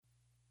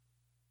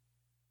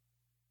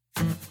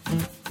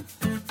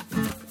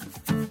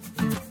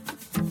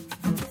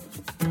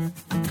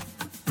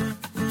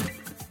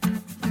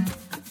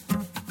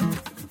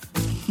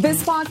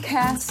This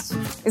podcast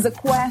is a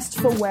quest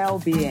for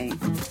well-being,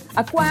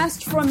 a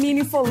quest for a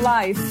meaningful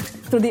life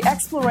through the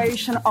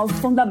exploration of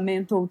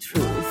fundamental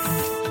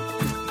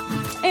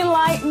truth.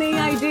 Enlightening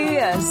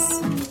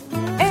ideas,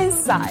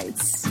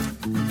 insights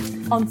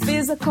on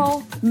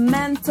physical,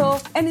 mental,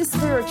 and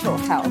spiritual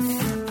health.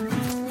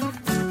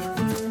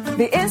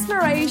 The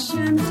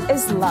inspiration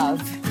is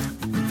love.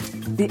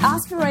 The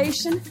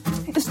aspiration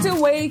is to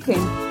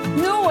awaken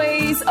new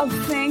ways of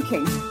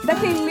thinking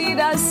that can lead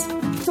us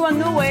to a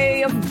new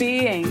way of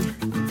being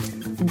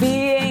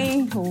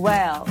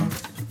well.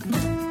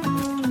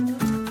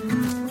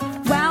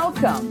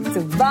 Welcome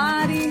to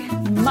Body,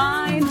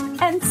 Mind,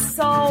 and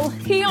Soul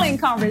Healing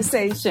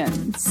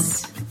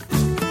Conversations.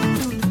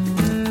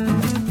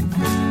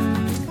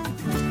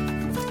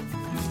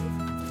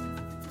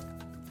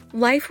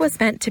 Life was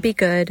meant to be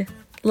good,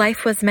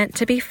 life was meant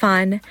to be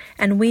fun,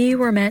 and we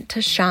were meant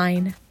to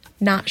shine,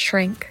 not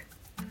shrink.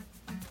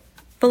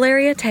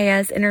 Valeria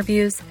Tejas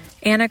interviews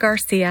Ana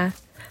Garcia,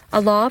 a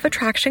law of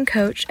attraction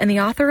coach and the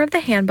author of the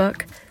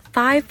handbook,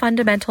 5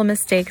 Fundamental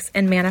Mistakes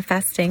in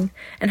Manifesting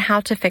and How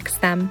to Fix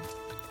Them.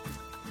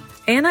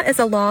 Ana is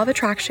a law of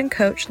attraction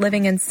coach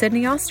living in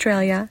Sydney,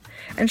 Australia,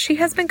 and she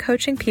has been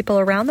coaching people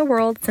around the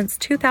world since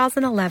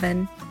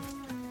 2011.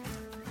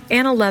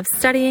 Ana loves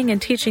studying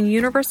and teaching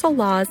universal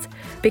laws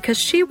because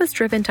she was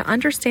driven to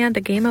understand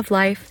the game of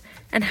life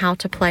and how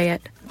to play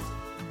it.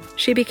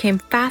 She became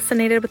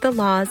fascinated with the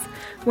laws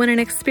when an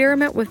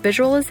experiment with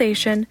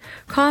visualization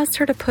caused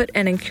her to put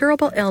an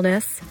incurable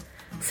illness,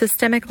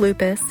 systemic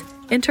lupus,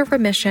 into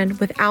remission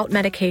without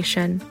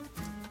medication.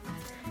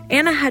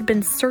 Ana had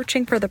been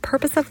searching for the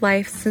purpose of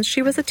life since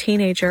she was a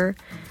teenager,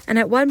 and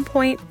at one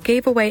point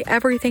gave away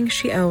everything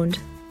she owned.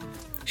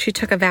 She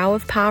took a vow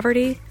of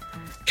poverty,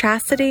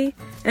 chastity,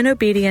 and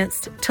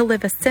obedience to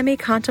live a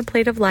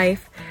semi-contemplative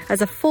life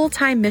as a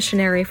full-time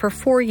missionary for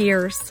 4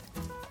 years.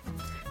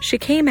 She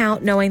came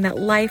out knowing that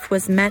life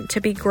was meant to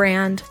be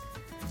grand.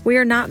 We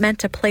are not meant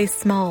to play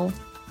small.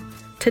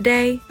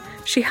 Today,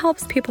 she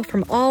helps people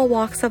from all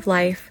walks of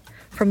life,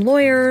 from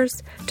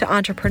lawyers to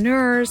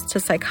entrepreneurs to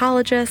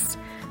psychologists,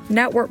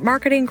 network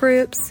marketing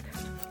groups,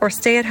 or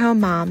stay-at-home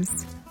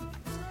moms.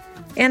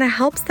 Ana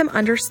helps them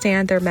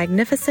understand their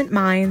magnificent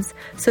minds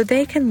so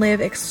they can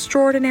live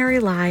extraordinary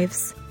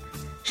lives.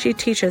 She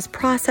teaches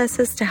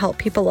processes to help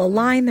people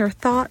align their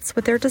thoughts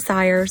with their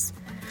desires,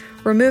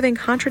 removing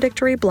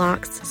contradictory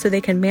blocks so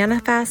they can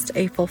manifest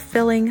a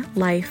fulfilling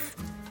life.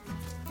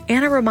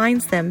 Ana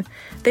reminds them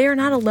they are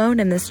not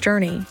alone in this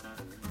journey.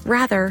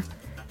 Rather,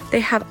 they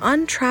have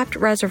untapped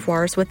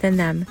reservoirs within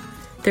them,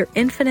 their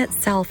infinite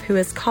self who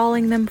is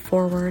calling them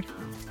forward.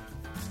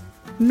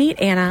 Meet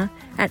Ana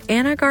at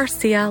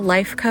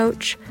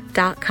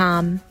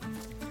anagarcialifecoach.com.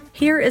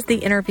 Here is the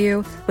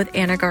interview with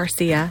Ana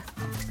Garcia.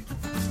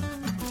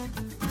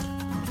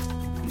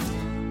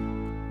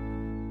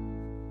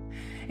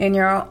 In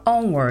your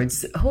own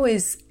words, who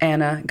is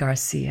Ana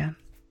Garcia?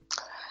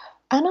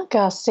 Ana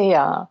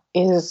Garcia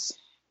is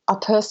a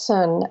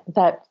person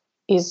that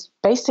is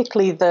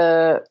basically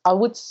the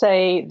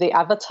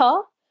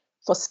avatar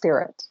for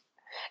spirit.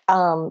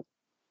 I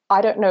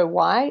don't know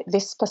why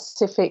this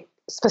specific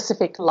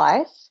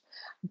life,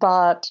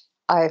 but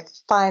I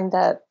find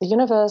that the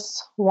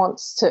universe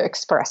wants to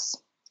express,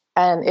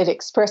 and it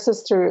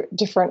expresses through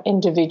different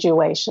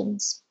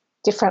individuations,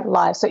 different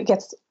lives. So it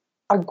gets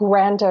a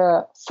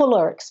grander,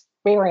 fuller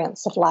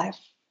experience of life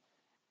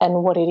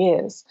and what it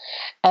is.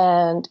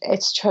 And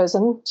it's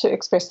chosen to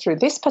express through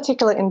this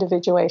particular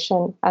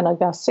individuation, Ana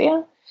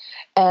Garcia.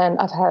 And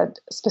I've had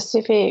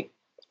specific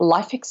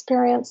life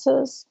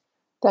experiences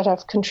that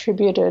have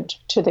contributed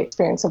to the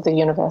experience of the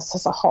universe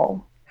as a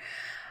whole.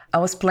 I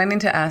was planning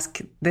to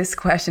ask this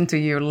question to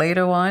you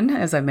later on,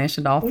 as I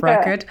mentioned off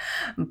record,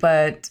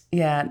 but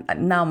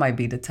now might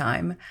be the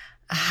time.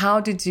 How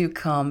did you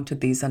come to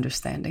these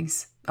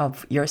understandings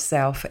of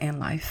yourself and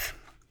life?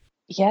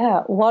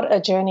 Yeah, what a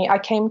journey. I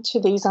came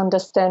to these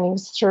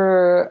understandings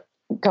through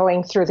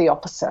going through the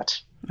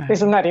opposite. Right.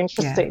 Isn't that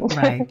interesting?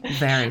 Yeah, right,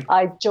 very.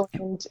 I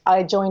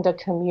joined a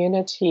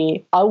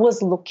community. I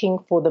was looking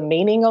for the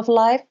meaning of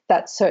life.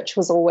 That search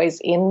was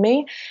always in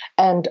me.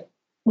 And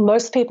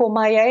most people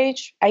my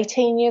age,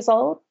 18 years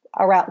old,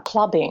 are out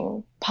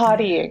clubbing,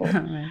 partying,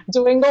 right,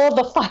 doing all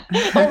the fun,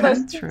 all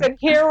those things. And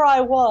here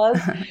I was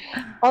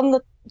on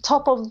the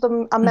top of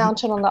a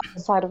mountain on the other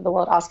side of the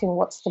world asking,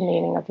 what's the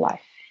meaning of life?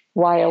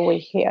 Why are we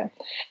here?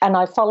 And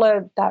I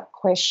followed that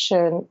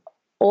question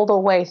all the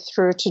way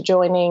through to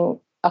joining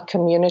a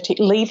community,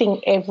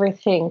 leaving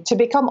everything to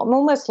become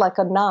almost like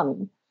a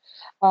nun,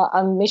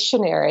 a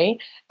missionary.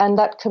 And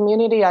that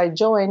community I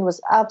joined was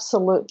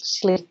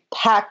absolutely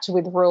packed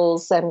with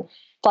rules and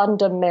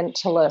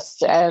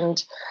fundamentalists,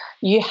 and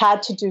you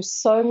had to do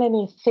so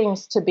many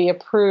things to be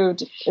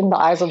approved in the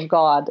eyes of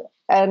God.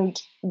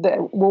 And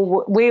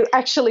we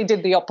actually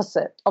did the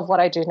opposite of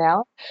what I do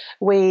now.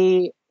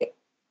 We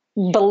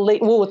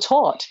were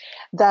taught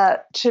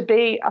that to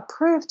be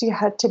approved, you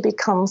had to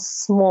become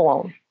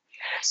small.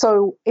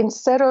 So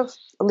instead of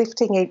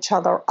lifting each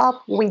other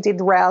up, we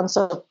did rounds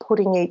of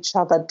putting each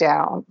other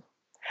down.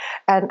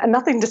 And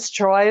nothing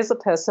destroys a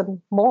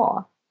person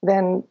more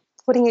than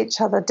putting each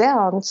other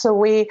down.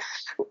 So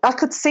I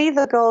could see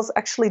the girls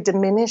actually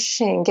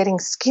diminishing, getting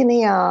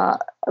skinnier,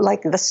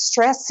 like the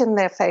stress in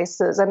their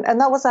faces. And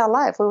that was our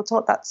life. We were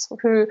taught that's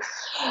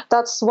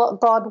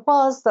what God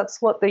was,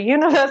 that's what the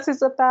universe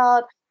is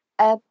about.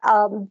 And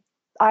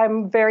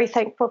I'm very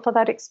thankful for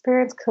that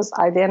experience, because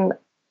I then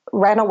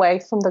ran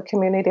away from the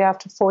community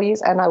after 4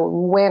 years and I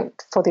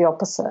went for the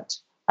opposite.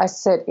 I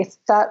said, if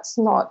that's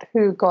not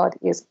who God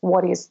is,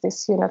 what is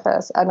this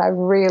universe? And I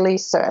really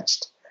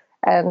searched.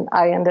 And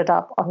I ended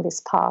up on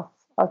this path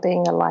of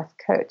being a life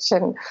coach.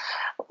 And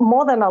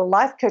more than a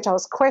life coach, I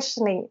was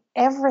questioning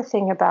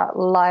everything about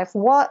life.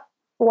 What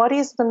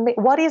is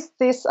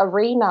this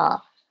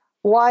arena?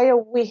 Why are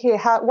we here?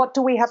 What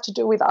do we have to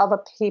do with other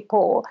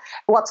people?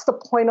 What's the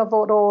point of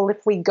it all if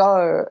we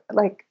go?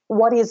 Like,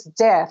 what is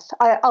death?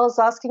 I was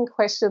asking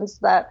questions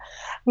that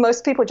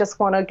most people just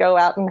want to go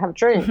out and have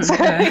drinks.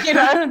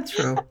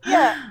 True.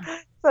 Yeah.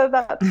 So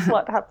that's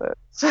what happened.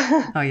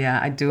 Oh,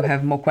 yeah. I do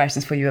have more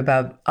questions for you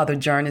about other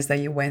journeys that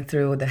you went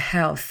through, the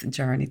health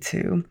journey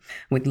too,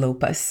 with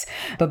lupus.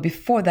 But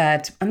before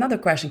that, another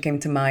question came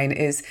to mind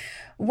is,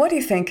 what do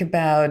you think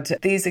about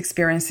these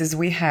experiences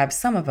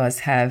some of us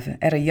have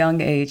at a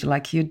young age,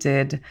 like you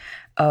did,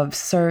 of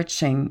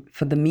searching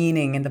for the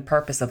meaning and the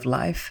purpose of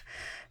life?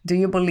 Do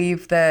you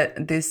believe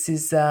that this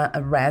is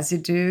a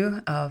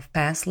residue of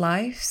past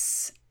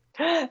lives?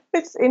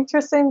 It's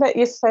interesting that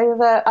you say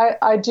that.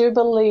 I do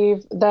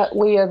believe that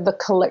we are the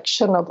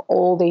collection of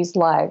all these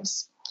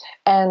lives.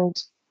 And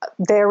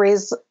there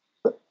is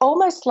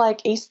almost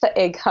like Easter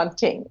egg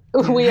hunting.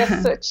 We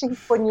are searching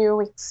for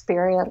new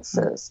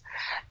experiences.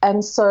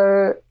 And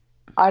so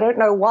I don't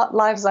know what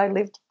lives I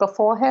lived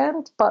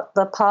beforehand, but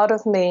the part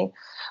of me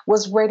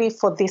was ready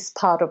for this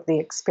part of the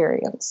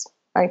experience.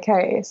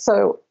 Okay,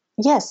 so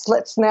yes,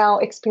 let's now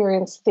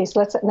experience this.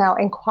 Let's now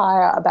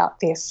inquire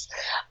about this.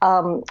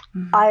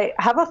 I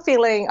have a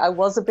feeling I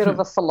was a bit of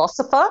a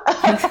philosopher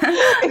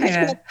in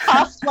my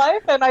past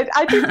life, and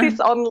I did this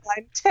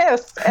online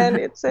test, and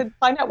it said,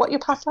 find out what your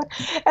past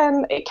life,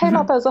 and it came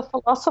up as a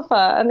philosopher,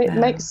 and it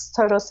makes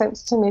total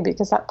sense to me,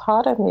 because that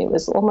part of me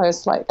was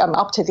almost like, I'm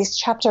up to this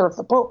chapter of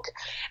the book,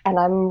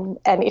 and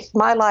if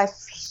my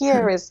life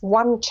here is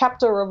one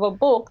chapter of a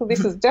book,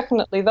 this is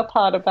definitely the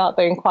part about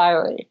the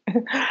inquiry.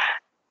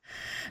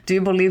 Do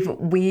you believe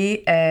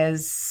we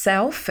as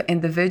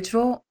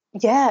individual?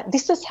 Yeah,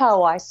 this is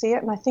how I see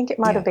it, and I think it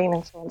might have been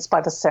influenced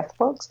by the Seth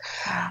books.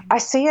 I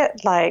see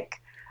it like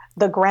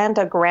the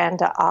grander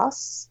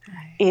us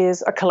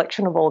is a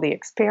collection of all the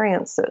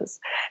experiences,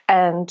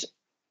 and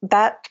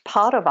that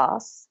part of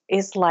us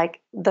is like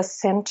the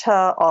center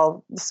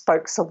of the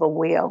spokes of a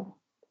wheel,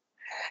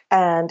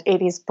 and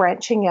it is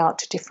branching out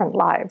to different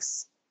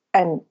lives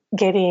and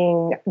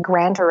getting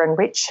grander and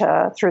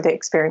richer through the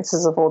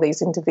experiences of all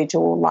these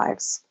individual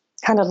lives,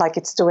 kind of like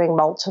it's doing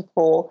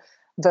multiple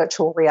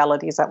virtual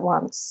realities at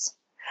once.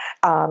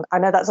 I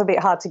know that's a bit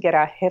hard to get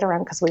our head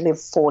around, because we live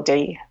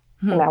 4D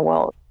in our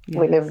world. Yes.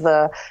 We live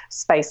the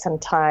space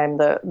and time,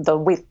 the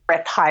width,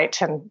 breadth,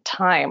 height and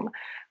time,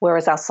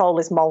 whereas our soul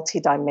is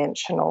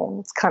multidimensional.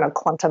 It's kind of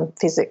quantum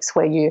physics,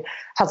 where you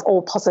have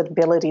all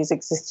possibilities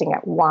existing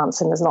at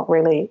once, and there's not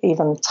really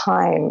even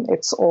time.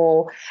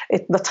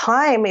 The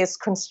time is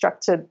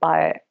constructed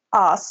by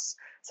us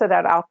so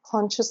that our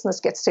consciousness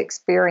gets to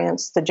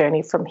experience the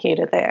journey from here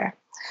to there.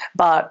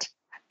 But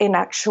in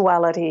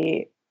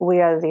actuality,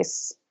 we are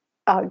this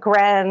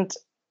grand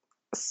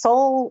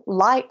soul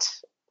light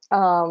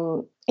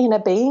inner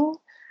being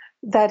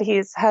that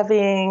is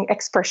having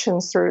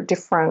expressions through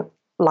different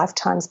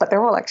lifetimes, but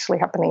they're all actually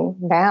happening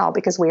now,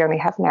 because we only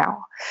have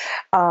now.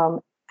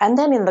 And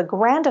then in the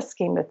grander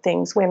scheme of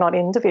things, we're not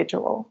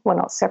individual, we're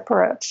not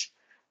separate.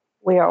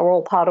 We are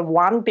all part of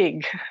one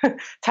big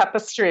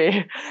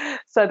tapestry.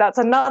 So that's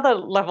another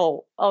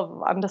level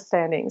of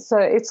understanding. So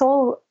it's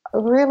all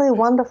really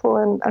wonderful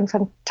and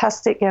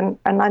fantastic, and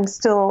I'm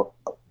still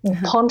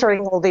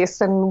pondering all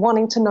this and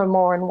wanting to know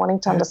more and wanting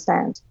to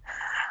understand.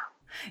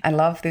 I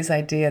love this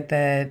idea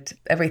that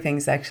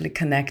everything's actually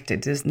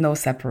connected. There's no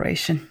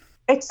separation.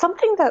 It's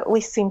something that we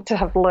seem to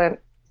have learned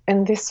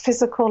in this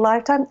physical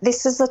lifetime.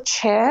 This is a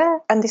chair,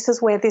 and this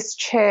is where this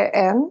chair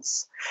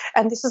ends.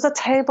 And this is a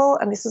table,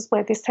 and this is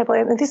where this table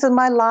ends. And this is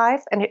my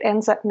life, and it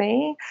ends at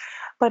me.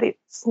 But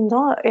it's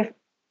not. If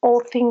all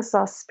things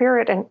are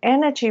spirit and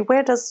energy,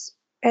 where does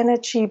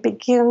energy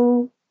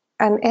begin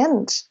and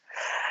end?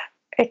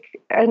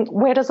 And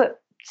where does it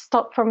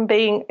stop from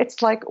being?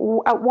 It's like,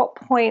 at what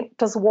point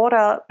does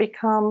water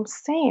become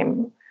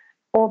steam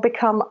or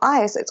become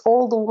ice? It's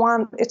all the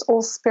one. It's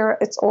all spirit.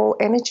 It's all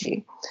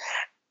energy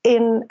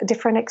in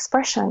different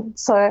expression.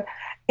 So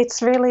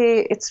it's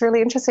really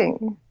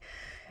interesting.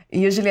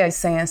 Usually I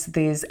sense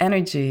these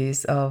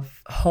energies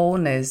of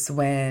wholeness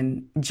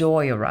when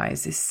joy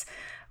arises,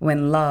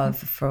 when love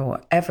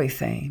for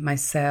everything,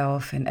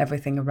 myself and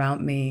everything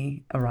around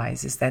me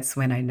arises. That's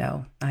when I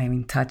know I am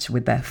in touch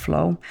with that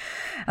flow.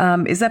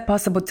 Is that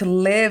possible to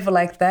live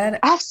like that?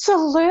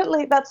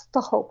 Absolutely. That's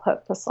the whole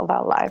purpose of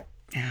our life,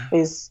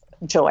 is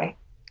joy.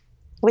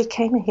 We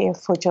came here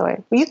for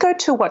joy. You go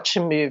to watch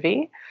a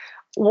movie.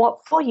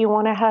 What for? You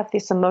want to have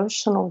this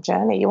emotional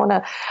journey. You want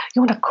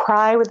to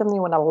cry with them.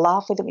 You want to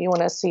laugh with them. You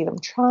want to see them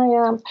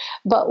triumph.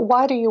 But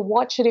why do you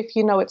watch it if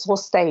you know it's all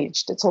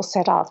staged? It's all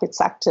set up.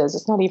 It's actors.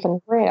 It's not even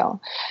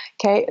real.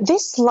 Okay,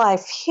 this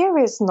life here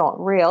is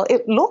not real.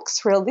 It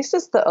looks real. This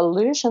is the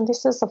illusion.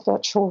 This is a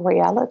virtual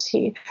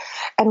reality,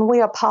 and we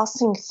are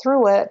passing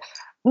through it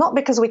not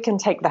because we can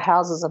take the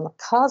houses and the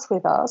cars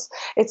with us.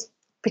 It's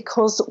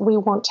because we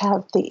want to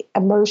have the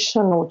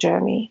emotional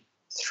journey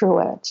through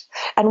it.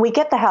 And we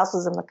get the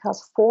houses and the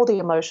cars for the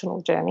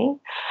emotional journey,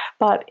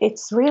 but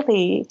it's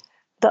really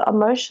the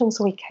emotions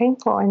we came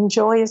for. And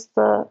joy is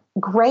the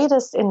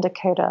greatest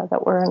indicator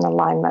that we're in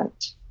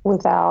alignment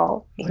with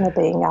our inner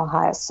being, our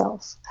higher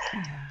self.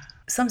 Yeah.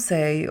 Some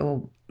say,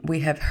 or we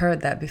have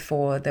heard that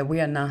before, that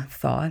we are not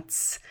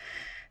thoughts.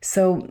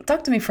 So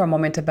talk to me for a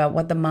moment about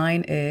what the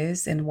mind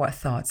is and what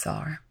thoughts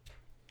are.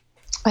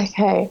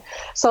 Okay,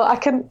 so I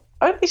can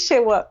only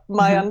share what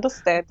my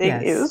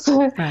understanding is.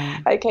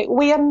 Right. Okay,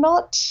 we are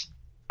not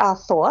our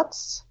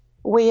thoughts.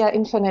 We are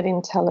infinite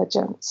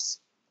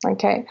intelligence.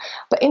 Okay,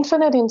 but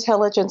infinite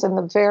intelligence in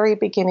the very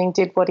beginning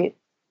did what it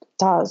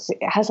does.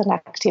 It has an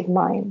active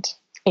mind.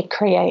 It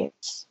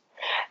creates.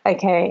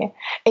 Okay,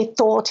 it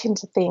thought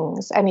into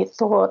things, and it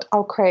thought,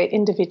 I'll create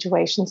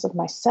individuations of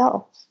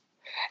myself.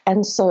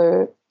 And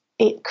so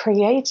it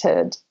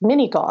created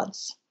mini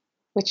gods,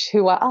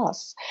 who are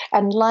us.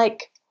 And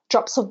like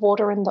drops of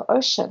water in the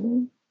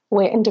ocean,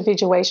 we're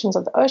individuations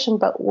of the ocean,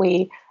 but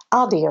we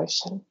are the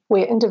ocean.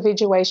 We're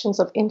individuations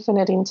of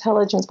infinite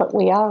intelligence, but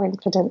we are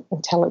infinite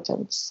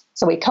intelligence.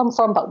 So we come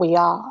from, but we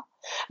are.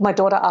 My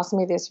daughter asked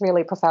me this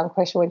really profound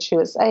question when she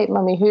was 8,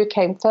 Mummy, who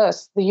came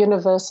first, the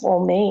universe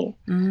or me?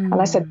 And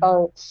I said,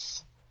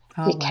 both.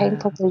 You came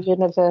from the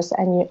universe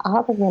and you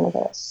are the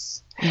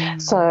universe.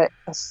 So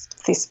it's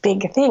this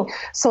big thing.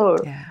 So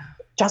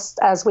just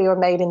as we were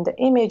made in the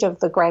image of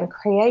the grand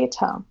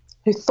creator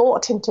who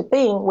thought into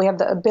being, we have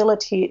the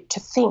ability to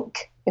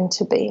think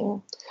into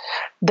being,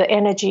 the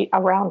energy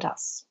around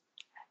us.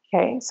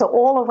 Okay, so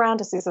all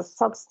around us is a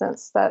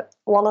substance that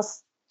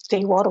Wallace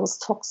D. Wattles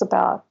talks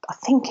about, a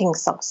thinking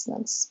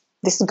substance,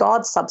 this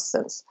God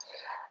substance,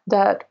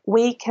 that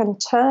we can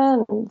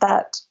turn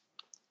that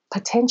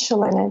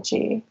potential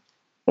energy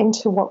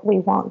into what we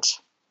want.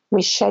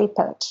 We shape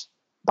it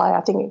by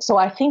our thinking. So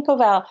I think of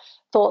our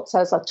thoughts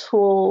as a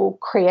tool,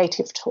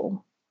 creative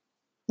tool,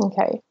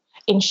 okay,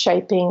 in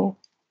shaping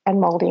and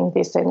molding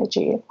this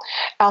energy.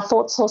 Our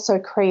thoughts also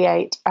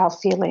create our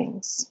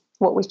feelings.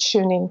 What we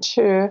tune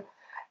into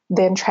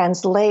then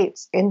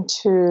translates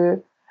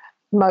into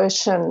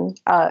motion.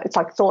 It's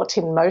like thought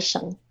in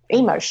motion,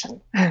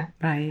 emotion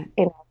right.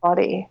 in our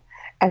body.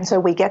 And so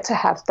we get to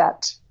have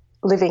that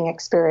living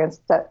experience,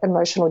 that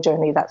emotional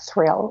journey, that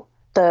thrill,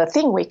 the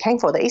thing we came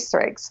for, the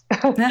Easter eggs.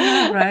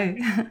 Right.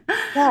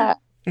 Yeah.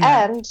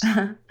 And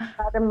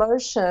that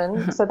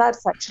emotion, so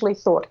that's actually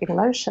thought in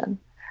motion.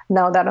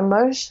 Now that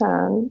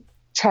emotion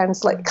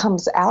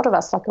comes out of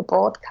us like a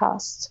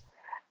broadcast,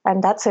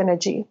 and that's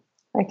energy,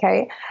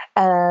 okay?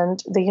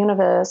 And the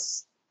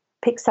universe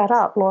picks that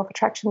up, law of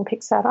attraction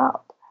picks that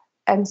up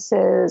and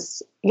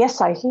says,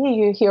 yes, I hear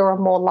you. Here are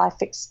more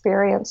life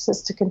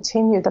experiences to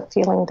continue the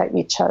feeling that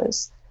you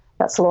chose.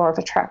 That's law of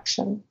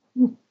attraction.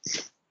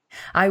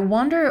 I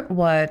wonder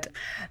what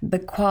the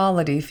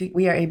quality, if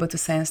we are able to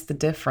sense the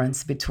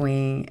difference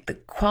between the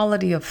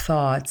quality of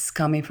thoughts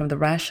coming from the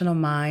rational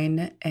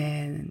mind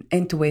and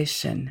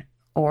intuition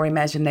or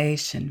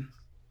imagination.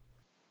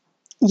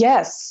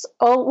 Yes.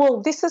 Oh,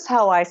 well, this is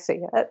how I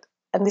see it.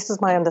 And this is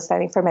my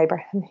understanding from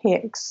Abraham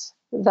Hicks,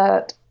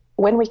 that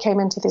when we came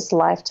into this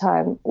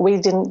lifetime, we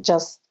didn't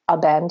just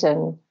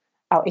abandon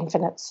our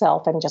infinite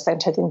self and just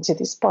entered into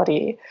this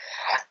body.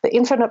 The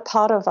infinite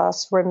part of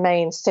us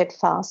remains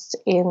steadfast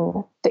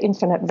in the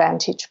infinite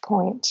vantage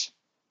point.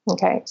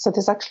 Okay, so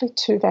there's actually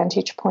 2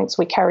 vantage points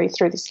we carry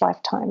through this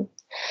lifetime.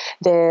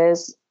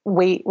 There's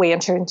we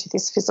enter into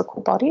this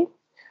physical body.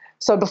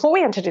 So before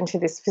we entered into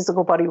this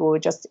physical body, we were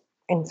just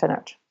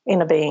infinite,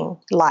 inner being,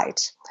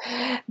 light.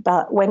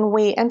 But when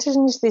we entered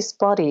into this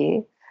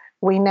body,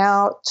 we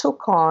now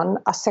took on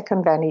a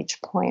second vantage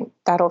point,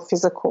 that of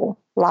physical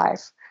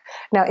life.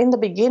 Now, in the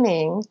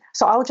beginning,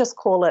 so I'll just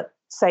call it,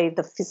 say,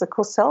 the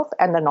physical self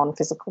and the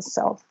non-physical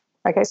self.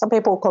 Okay, some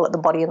people call it the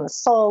body and the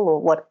soul,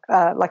 or what,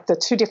 like the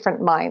 2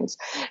 different minds.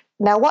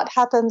 Now, what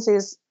happens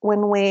is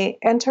when we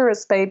enter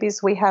as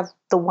babies, we have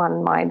the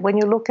one mind. When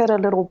you look at a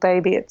little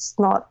baby, it's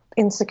not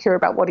insecure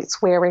about what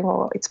it's wearing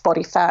or its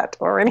body fat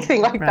or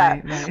anything like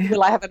that. Right.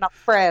 Will I have enough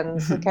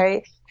friends?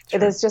 Okay,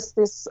 there's just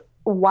this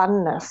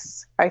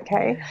oneness.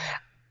 Okay,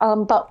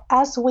 but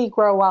as we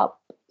grow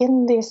up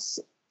in this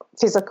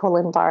physical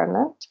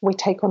environment, we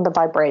take on the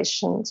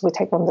vibrations, we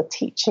take on the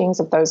teachings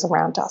of those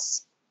around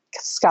us,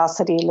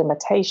 scarcity,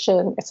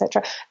 limitation,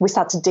 etc. We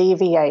start to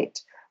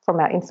deviate from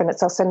our infinite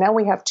self. So now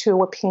we have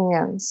 2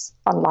 opinions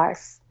on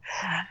life.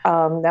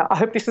 Now, I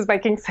hope this is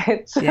making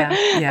sense.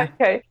 Yeah.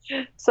 Okay.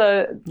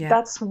 So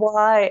that's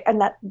why,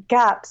 and that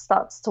gap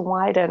starts to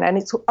widen. And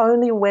it's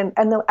only when,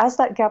 as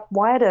that gap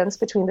widens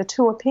between the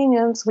two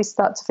opinions, we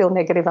start to feel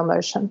negative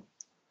emotion.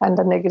 And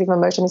the negative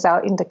emotion is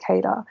our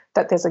indicator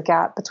that there's a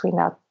gap between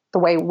the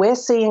way we're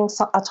seeing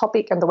a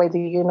topic and the way the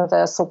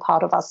universal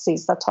part of us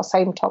sees the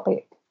same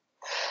topic.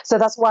 So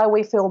that's why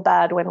we feel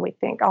bad when we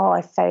think, oh,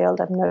 I failed,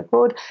 I'm no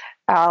good.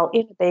 Our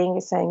inner being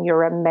is saying,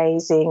 you're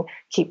amazing,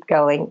 keep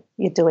going,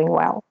 you're doing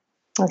well.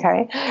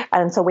 Okay?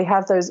 And so we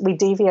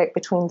deviate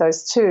between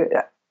those two.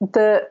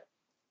 The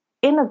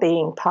inner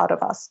being part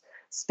of us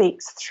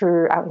speaks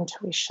through our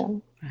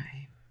intuition,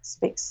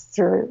 speaks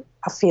through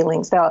our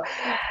feelings. Now,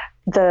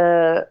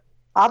 the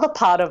other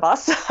part of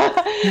us,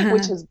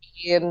 which has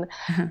been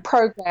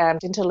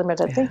programmed into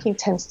limited thinking,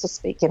 tends to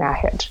speak in our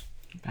head.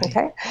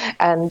 Okay?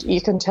 And you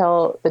can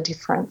tell the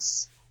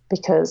difference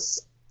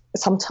because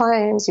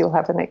sometimes you'll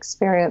have an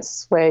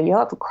experience where you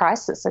have a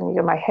crisis and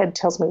my head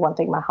tells me one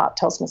thing, my heart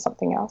tells me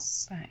something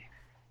else. Right.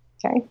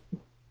 Okay?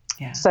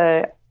 Yeah.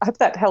 So I hope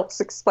that helps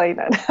explain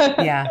it.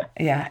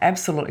 Yeah,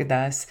 absolutely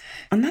does.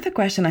 Another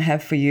question I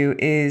have for you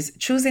is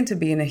choosing to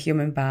be in a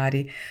human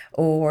body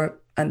or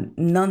a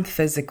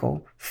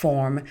non-physical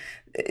form.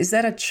 Is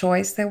that a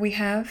choice that we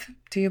have,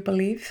 do you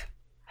believe?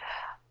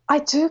 I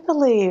do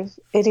believe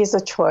it is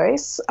a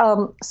choice.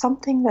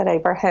 Something that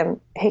Abraham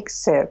Hicks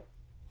said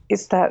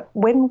is that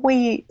when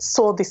we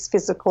saw this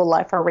physical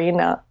life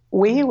arena,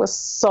 we were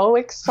so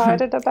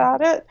excited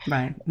about it.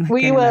 Right.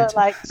 We were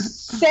like,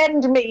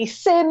 send me.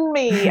 From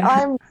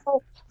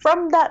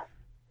that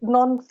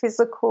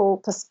non-physical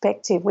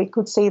perspective, we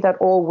could see that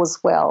all was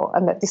well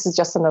and that this is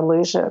just an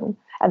illusion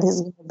and this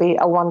is going to be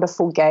a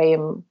wonderful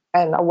game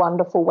and a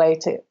wonderful way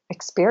to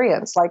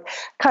experience,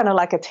 kind of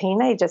like a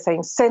teenager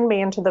saying, send me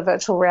into the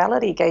virtual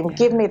reality game,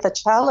 give me the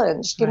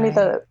challenge, give me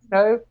the,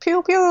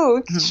 pew,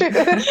 pew, shoot,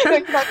 kind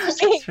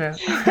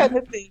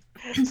of thing.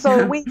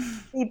 So we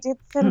did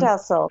send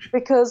ourselves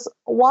because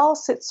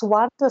whilst it's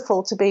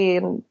wonderful to be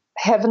in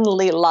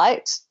heavenly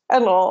light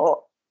and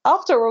all,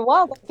 after a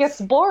while that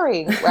gets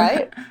boring,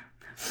 right?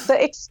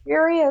 The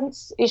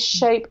experience is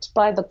shaped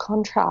by the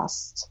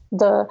contrast.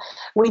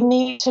 We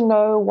need to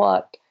know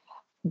what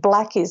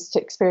black is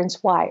to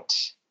experience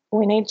white.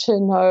 We need to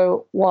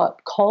know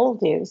what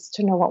cold is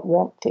to know what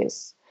warmth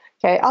is.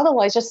 Okay.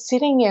 Otherwise, just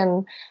sitting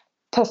in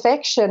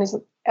perfection is.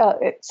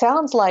 It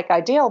sounds like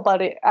ideal, but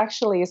it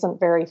actually isn't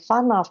very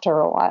fun after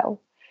a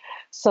while.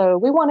 So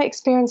we want to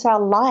experience our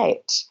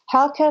light.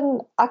 How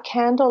can a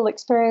candle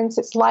experience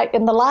its light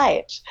in the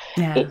light?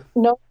 Yeah. It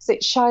knows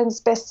it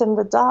shines best in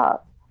the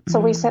dark. So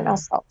we sent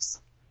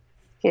ourselves.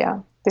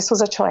 Yeah, this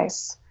was a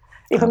choice.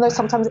 Even though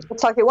sometimes it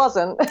looks like it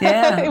wasn't.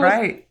 Yeah,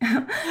 right.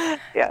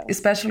 Yeah.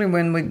 Especially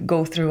when we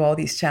go through all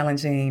these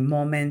challenging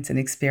moments and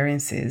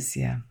experiences,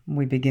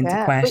 we begin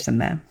to question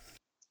them.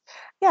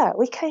 Yeah,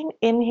 we came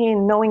in here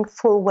knowing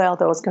full well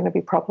there was going to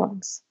be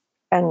problems.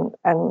 And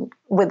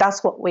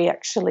that's what we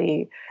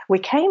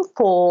came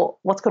for,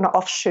 what's going to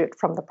offshoot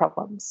from the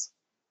problems.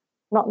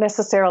 Not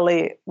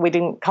necessarily we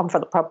didn't come for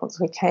the problems.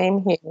 We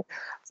came here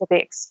for the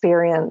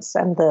experience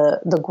and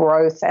the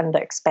growth and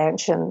the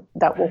expansion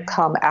that will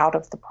come out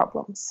of the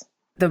problems.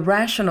 The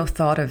rational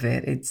thought of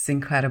it's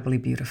incredibly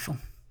beautiful.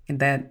 And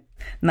that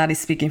not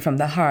speaking from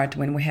the heart,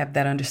 when we have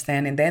that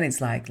understanding, then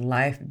it's like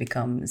life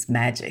becomes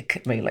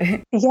magic,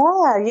 really.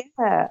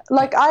 Yeah.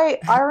 Like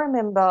I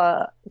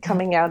remember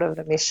coming out of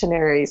the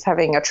missionaries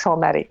having a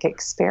traumatic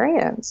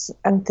experience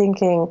and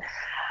thinking,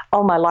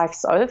 oh, my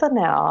life's over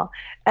now.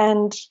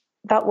 And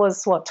that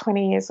was,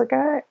 20 years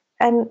ago?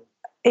 And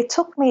it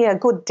took me a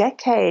good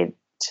decade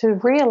to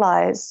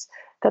realize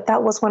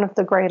that was one of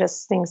the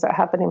greatest things that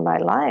happened in my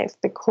life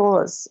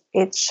because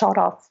it shot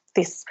off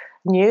this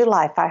new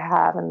life I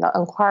have and the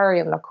inquiry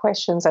and the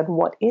questions and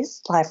what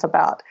is life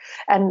about.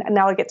 And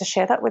now I get to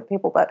share that with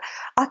people. But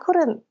I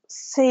couldn't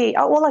see,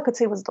 all I could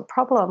see was the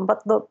problem,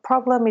 but the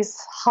problem is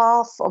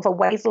half of a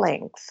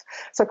wavelength.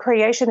 So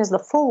creation is the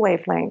full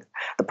wavelength.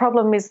 The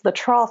problem is the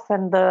trough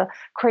and the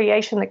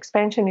creation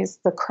expansion is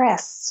the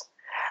crest.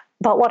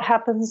 But what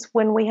happens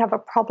when we have a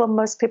problem,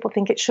 most people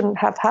think it shouldn't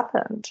have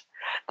happened,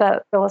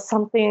 that there was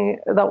something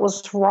that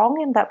was wrong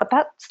in that. But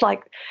that's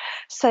like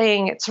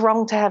saying it's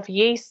wrong to have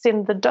yeast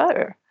in the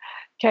dough,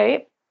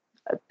 okay?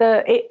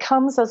 It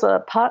comes as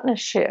a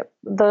partnership.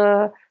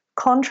 The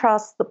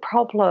contrast, the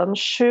problem,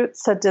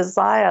 shoots a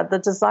desire. The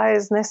desire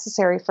is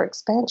necessary for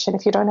expansion.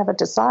 If you don't have a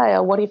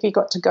desire, what have you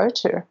got to go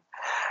to?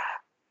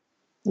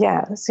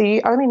 Yeah, so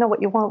you only know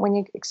what you want when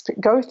you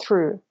go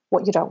through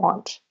what you don't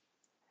want.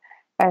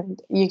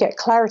 And you get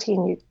clarity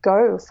and you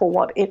go for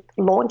what it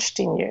launched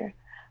in you.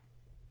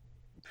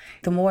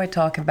 The more I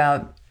talk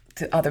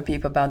to other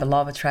people about the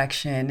law of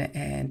attraction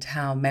and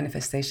how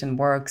manifestation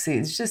works,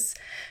 it just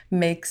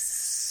makes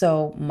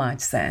so much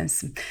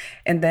sense.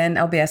 And then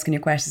I'll be asking you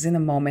questions in a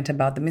moment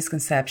about the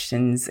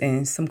misconceptions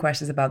and some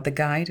questions about the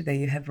guide that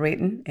you have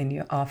written and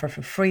you offer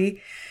for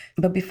free.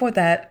 But before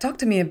that, talk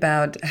to me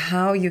about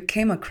how you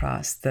came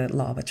across the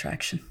law of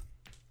attraction.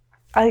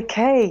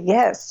 Okay,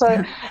 yes.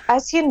 So,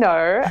 as you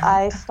know,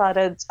 I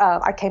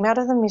came out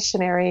of the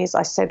missionaries.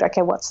 I said,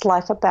 okay, what's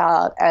life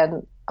about?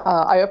 And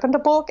I opened a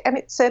book and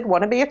it said,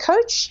 want to be a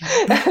coach?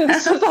 And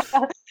so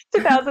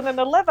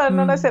 2011.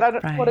 And I said, I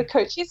don't know what a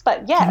coach is,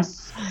 but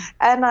yes.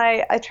 And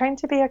I trained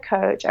to be a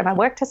coach and I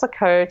worked as a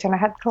coach and I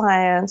had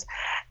clients.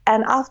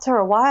 And after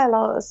a while,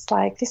 I was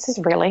like, this is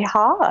really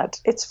hard.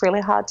 It's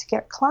really hard to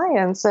get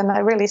clients. And I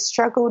really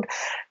struggled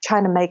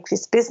trying to make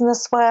this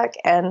business work.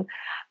 And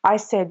I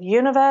said,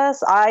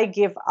 universe, I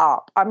give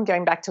up. I'm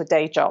going back to a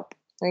day job.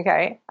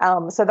 Okay.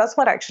 So that's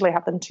what actually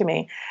happened to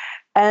me.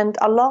 And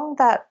along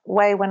that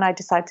way, when I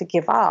decided to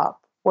give up,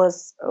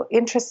 was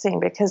interesting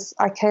because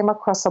I came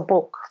across a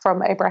book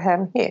from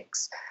Abraham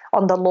Hicks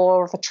on the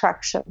law of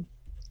attraction.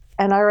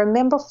 And I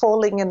remember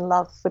falling in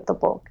love with the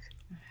book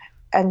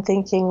and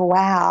thinking,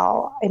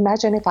 wow,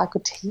 imagine if I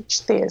could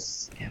teach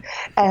this. Yeah.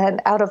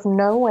 And out of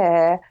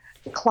nowhere,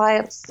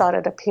 clients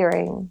started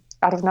appearing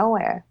out of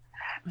nowhere.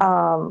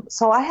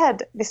 So I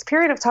had this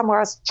period of time where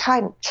I was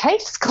trying to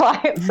chase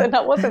clients and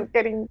I wasn't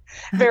getting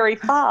very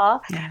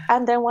far. Yeah.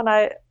 And then when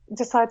I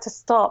decided to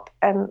stop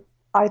and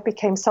I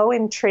became so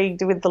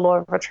intrigued with the law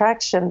of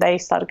attraction, they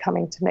started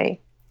coming to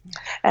me.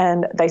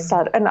 And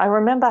and I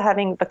remember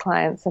having the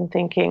clients and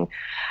thinking,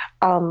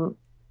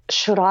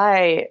 should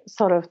I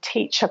sort of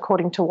teach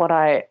according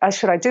to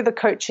should I do the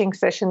coaching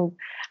session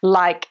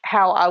like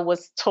how I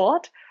was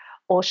taught?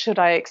 Or should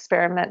I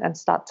experiment and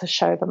start to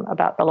show them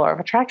about the law of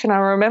attraction? I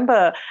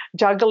remember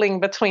juggling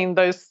between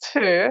those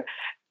two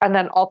and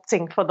then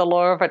opting for the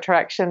law of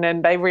attraction,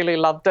 and they really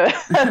loved it.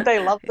 They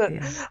loved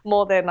it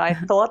more than I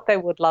thought they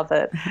would love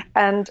it.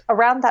 And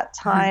around that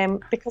time,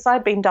 because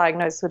I'd been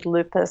diagnosed with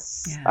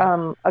lupus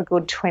a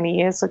good 20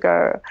 years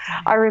ago,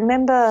 I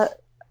remember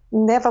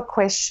never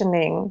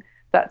questioning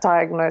that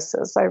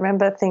diagnosis. I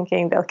remember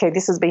thinking, okay,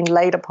 this has been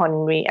laid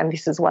upon me and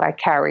this is what I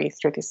carry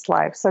through this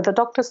life. So the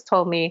doctors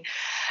told me,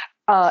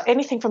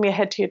 anything from your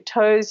head to your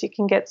toes, you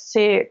can get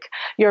sick.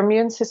 Your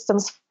immune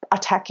system's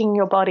attacking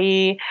your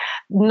body.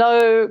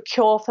 No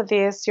cure for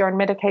this. You're on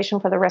medication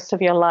for the rest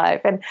of your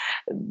life. And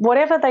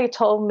whatever they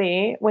told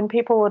me, when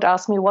people would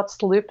ask me,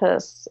 what's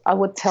lupus? I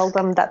would tell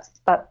them that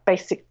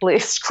basically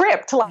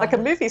script, like a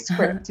movie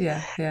script.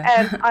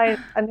 And I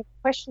never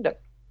questioned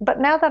it. But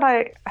now that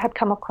I had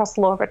come across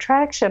law of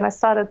attraction, I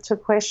started to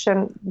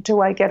question,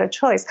 do I get a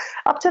choice?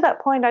 Up to that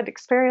point, I'd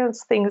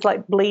experienced things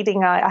like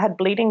bleeding eye. I had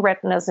bleeding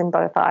retinas in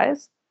both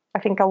eyes. I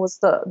think I was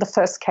the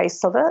first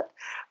case of it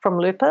from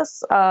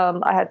lupus.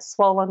 I had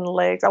swollen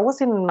legs. I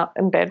was in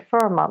bed for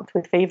a month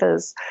with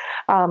fevers,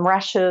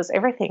 rashes,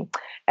 everything.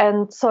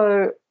 And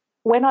so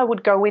when I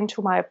would go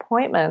into my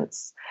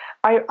appointments,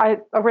 I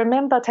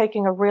remember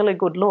taking a really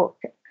good look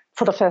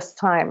for the first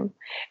time.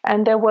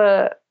 And there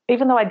were,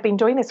 even though I'd been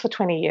doing this for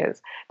 20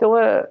 years, there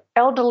were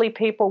elderly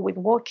people with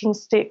walking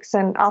sticks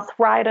and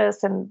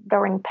arthritis and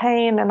they're in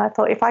pain. And I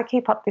thought, if I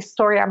keep up this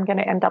story, I'm going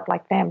to end up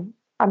like them.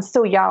 I'm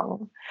still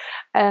young.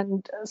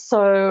 And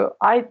so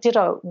I did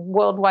a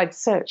worldwide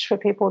search for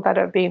people that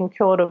have been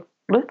cured of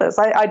lupus.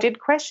 I did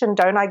question,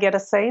 don't I get a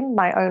say in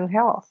my own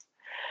health?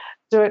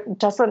 Don't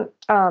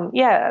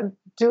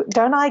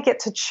I get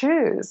to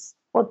choose?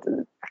 Well,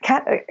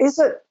 is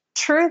it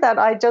true that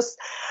I just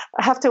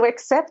have to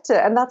accept it?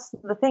 And that's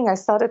the thing. I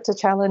started to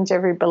challenge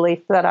every belief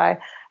that I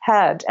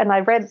had. And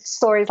I read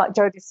stories like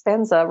Joe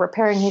Dispenza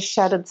repairing his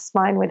shattered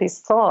spine with his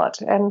thought.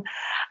 And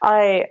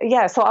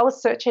so I was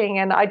searching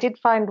and I did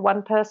find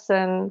one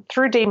person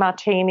through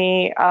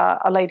DeMartini,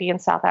 a lady in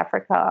South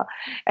Africa,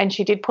 and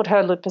she did put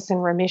her lupus in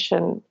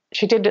remission.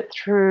 She did it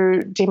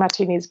through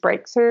DeMartini's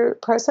breakthrough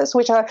process,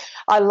 which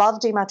I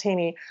love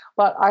DeMartini,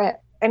 but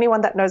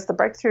anyone that knows the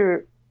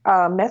breakthrough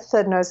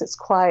method knows it's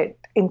quite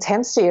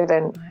intensive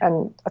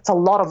and it's a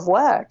lot of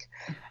work.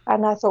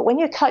 And I thought, when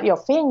you cut your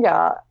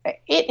finger,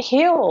 it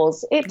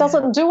heals. It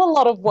doesn't do a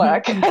lot of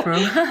work.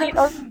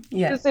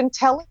 It's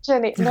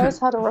intelligent. It knows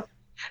how to.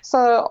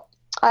 So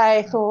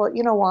I thought,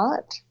 you know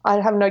what?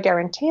 I have no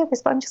guarantee of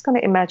this, but I'm just going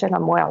to imagine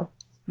I'm well,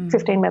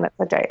 15 minutes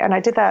a day. And I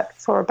did that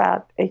for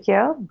about a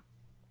year.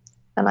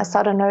 And I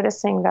started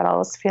noticing that I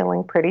was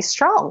feeling pretty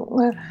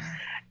strong.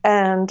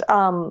 And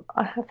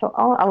I thought,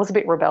 I was a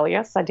bit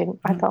rebellious. I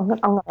thought,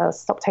 I'm going to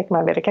stop taking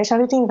my medication.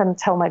 I didn't even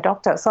tell my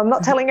doctor. So I'm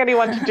not telling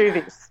anyone to do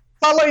this.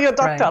 Follow your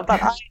doctor. Right.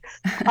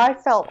 But I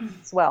felt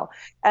as well.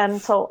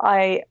 And so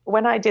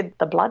when I did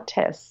the blood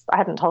test, I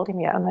hadn't told him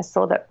yet, and I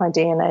saw that my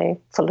DNA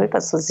for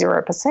lupus was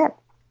 0%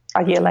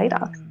 a year later.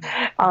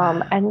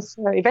 And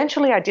so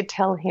eventually I did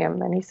tell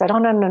him, and he said, oh,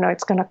 no,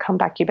 it's going to come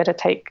back. You better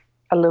take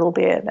a little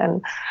bit.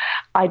 And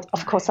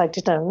of course I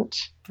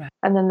didn't. Right.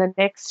 And then the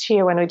next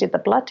year when we did the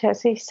blood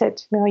test, he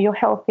said, no, you're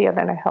healthier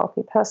than a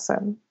healthy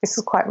person. This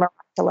is quite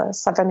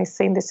miraculous. I've only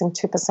seen this in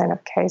 2%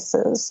 of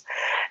cases.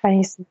 And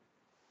he said,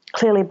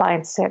 clearly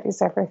mindset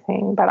is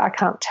everything, but I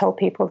can't tell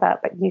people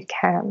that, but you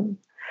can.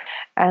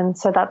 And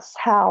so that's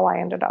how I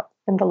ended up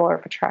in the law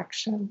of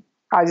attraction.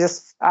 I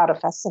just, out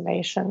of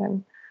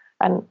fascination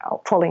and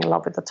falling in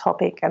love with the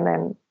topic and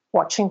then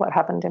watching what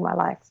happened in my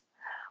life.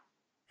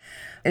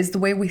 It's the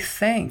way we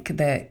think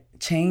that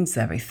changes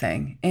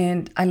everything.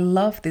 And I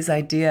love this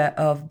idea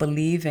of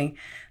believing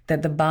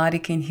that the body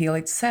can heal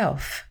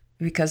itself,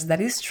 because that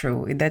is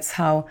true. That's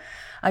how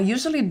I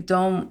usually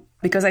don't,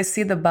 because I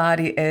see the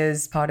body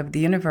as part of the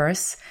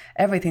universe.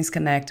 Everything's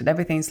connected,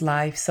 everything's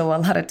life. So a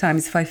lot of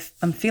times if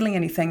I'm feeling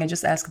anything, I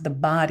just ask the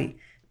body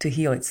to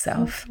heal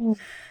itself.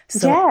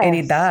 So, and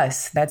it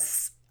does.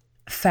 That's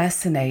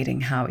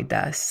fascinating how it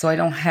does. So I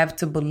don't have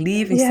to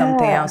believe in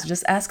something else.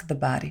 Just ask the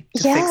body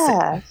to fix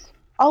it.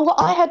 Oh, well,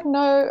 I had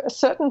no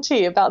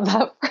certainty about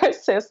that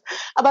process,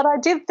 but I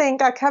did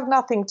think I have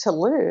nothing to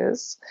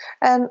lose.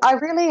 And I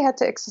really had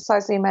to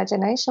exercise the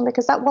imagination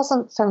because that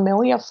wasn't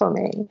familiar for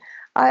me.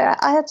 I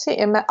had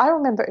to. I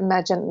remember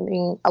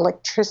imagining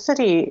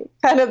electricity,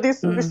 kind of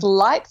this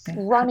light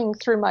running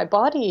through my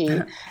body,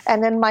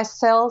 and then my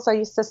cells. I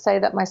used to say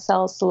that my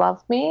cells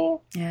love me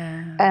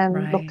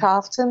and look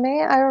after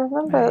me. I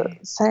remember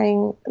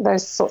saying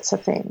those sorts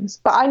of things,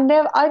 but I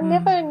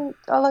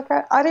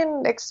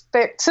didn't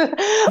expect.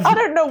 I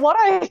don't know what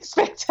I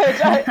expected.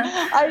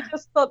 I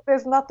just thought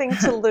there's nothing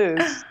to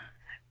lose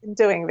in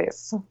doing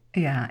this.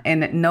 Yeah,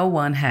 and no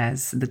one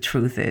has, the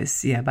truth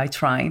is, by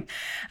trying.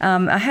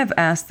 I have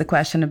asked the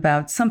question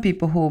about some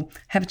people who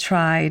have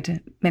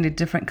tried many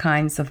different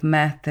kinds of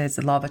methods,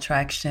 the law of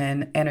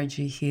attraction,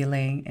 energy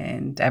healing,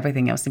 and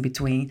everything else in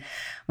between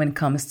when it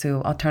comes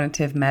to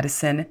alternative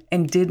medicine,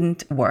 and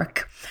didn't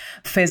work.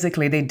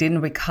 Physically, they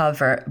didn't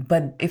recover.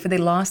 But if they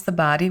lost the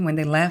body, when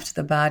they left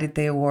the body,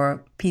 they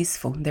were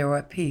peaceful. They were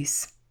at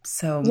peace.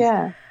 So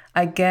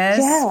I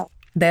guess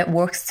that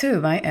works too,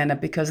 right, Anna?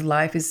 Because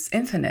life is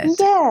infinite.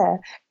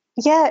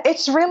 Yeah.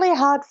 It's really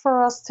hard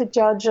for us to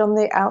judge on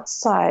the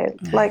outside.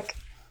 Like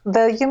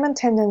the human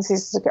tendency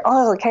is to go,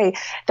 oh, okay,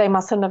 they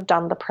mustn't have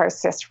done the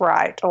process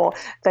right, or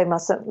they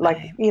mustn't,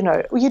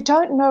 you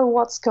don't know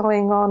what's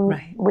going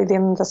on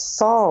within the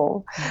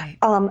soul.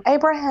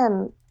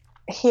 Abraham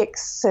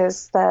Hicks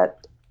says that,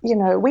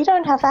 we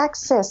don't have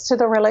access to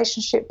the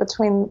relationship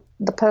between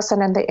the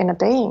person and the inner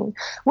being.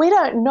 We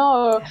don't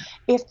know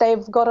if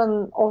they've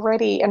gotten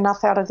already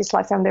enough out of this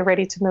life and they're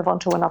ready to move on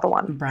to another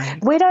one.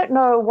 We don't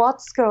know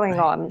what's going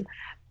on.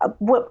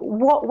 What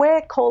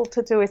we're called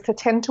to do is to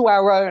tend to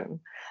our own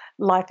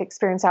life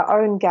experience,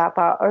 our own gap,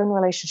 our own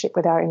relationship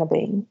with our inner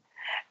being.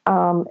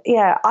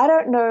 I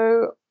don't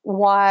know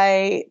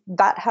why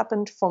that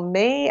happened for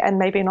me and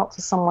maybe not for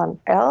someone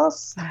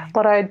else,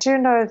 but I do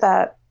know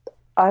that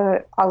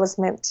I was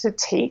meant to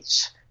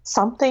teach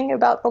something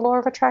about the law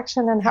of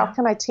attraction, and how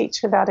can I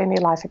teach without any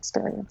life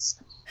experience?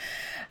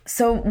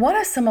 So what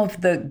are some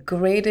of the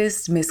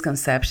greatest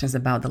misconceptions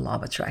about the law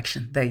of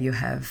attraction that you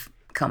have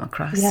come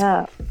across?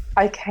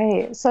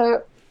 Okay.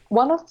 So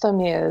one of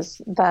them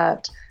is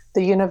that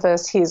the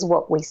universe hears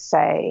what we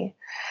say.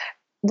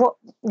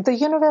 The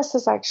universe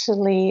is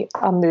actually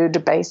a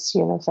mood-based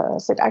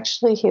universe. It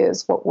actually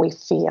hears what we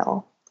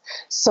feel.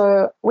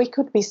 So we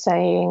could be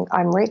saying,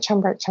 I'm rich,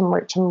 I'm rich, I'm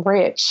rich, I'm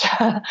rich.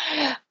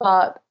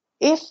 But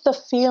if the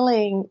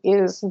feeling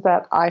is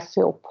that I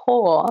feel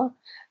poor,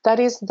 that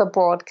is the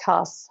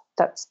broadcast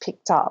that's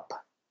picked up.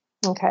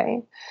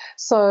 Okay.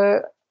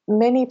 So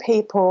many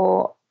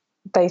people,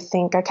 they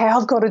think, okay,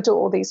 I've got to do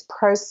all these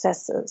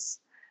processes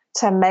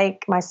to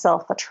make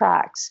myself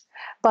attract,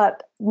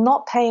 but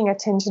not paying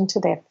attention to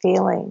their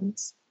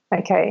feelings.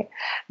 Okay.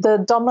 The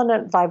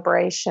dominant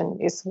vibration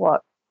is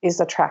what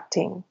is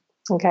attracting.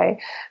 Okay,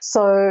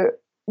 so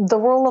the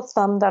rule of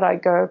thumb that I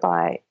go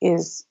by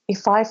is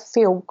if I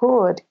feel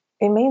good,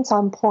 it means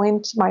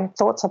my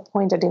thoughts are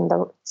pointed in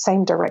the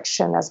same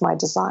direction as my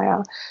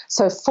desire.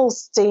 So full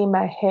steam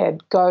ahead,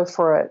 go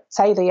for it,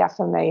 say the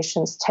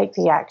affirmations, take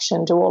the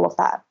action, do all of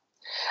that.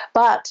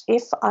 But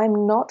if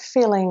I'm not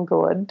feeling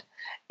good,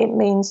 it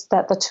means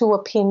that the two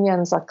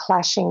opinions are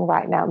clashing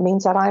right now. It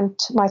means that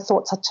my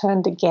thoughts are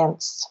turned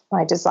against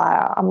my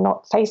desire. I'm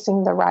not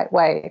facing the right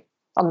way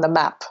on the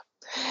map.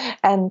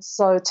 And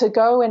so to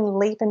go and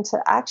leap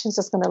into action is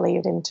just going to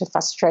lead into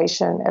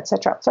frustration,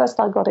 etc. First,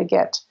 I've got to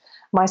get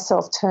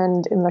myself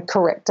turned in the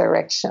correct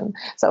direction.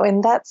 So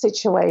in that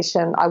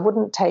situation, I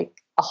wouldn't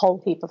take a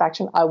whole heap of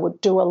action. I would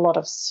do a lot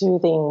of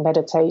soothing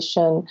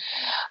meditation,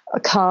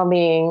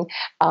 calming,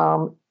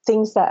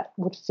 things that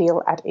would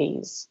feel at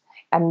ease.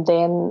 And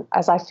then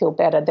as I feel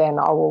better, then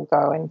I will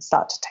go and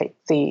start to take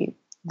the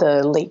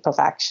leap of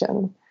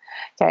action.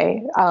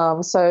 Okay,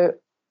 so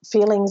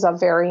feelings are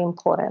very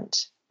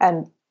important.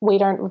 And we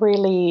don't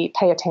really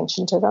pay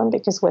attention to them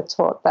because we're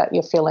taught that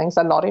your feelings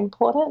are not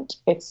important.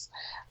 It's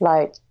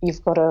like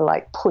you've got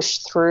to push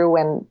through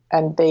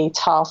and be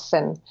tough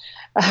and,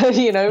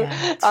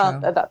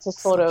 that's a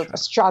sort of a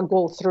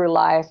struggle through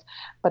life.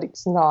 But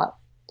it's not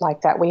like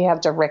that. We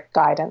have direct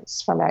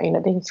guidance from our inner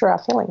being through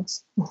our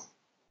feelings.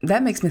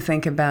 That makes me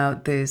think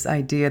about this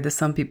idea that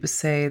some people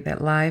say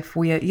that life,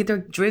 we are either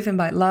driven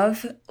by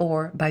love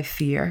or by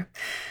fear.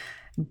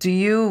 Do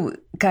you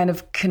kind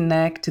of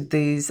connect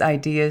these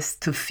ideas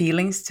to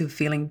feelings, to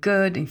feeling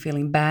good and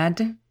feeling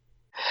bad?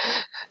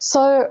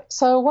 So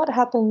what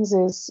happens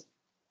is,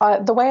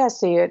 the way I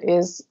see it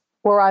is,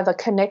 we're either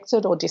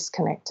connected or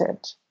disconnected.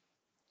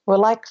 We're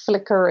like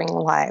flickering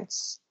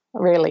lights.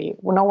 really.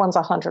 No one's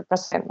 100%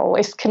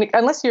 always connected,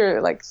 unless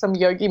you're like some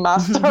yogi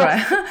master or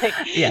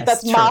something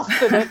that's true.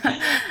 Mastered it.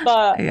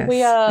 But yes.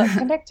 We are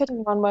connected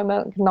in one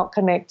moment, not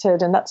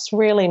connected, and that's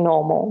really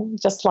normal.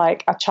 Just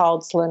like a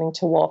child's learning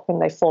to walk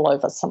and they fall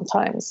over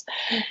sometimes.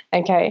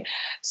 Okay,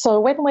 so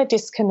when we're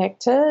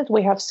disconnected,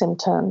 we have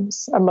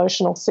symptoms,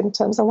 emotional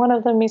symptoms, and one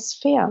of them is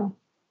fear.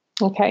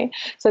 Okay,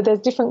 so there's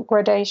different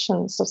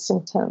gradations of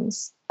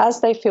symptoms.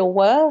 As they feel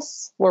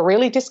worse, we're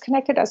really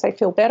disconnected. As they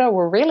feel better,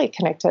 we're really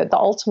connected. The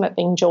ultimate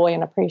being joy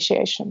and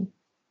appreciation,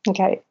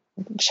 okay,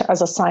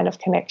 as a sign of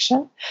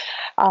connection.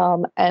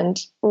 And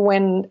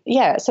when,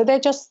 so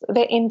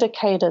they're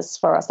indicators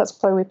for us. That's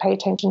why we pay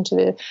attention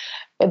to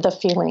the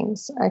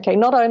feelings, okay.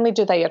 Not only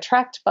do they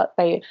attract, but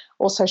they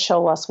also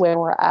show us where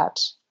we're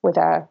at with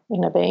our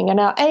inner being. And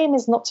our aim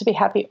is not to be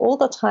happy all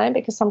the time,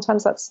 because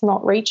sometimes that's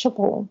not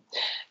reachable,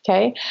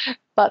 okay?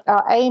 But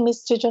our aim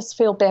is to just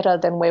feel better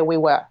than where we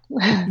were.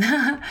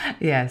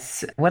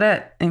 Yes, what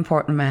an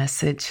important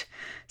message.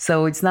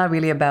 So it's not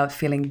really about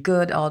feeling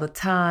good all the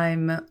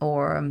time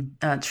or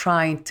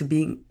trying to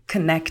be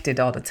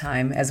connected all the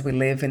time as we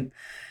live in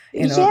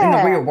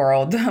the real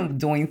world,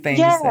 doing things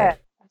that...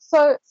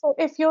 So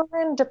if you're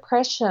in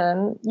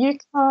depression, you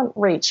can't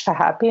reach for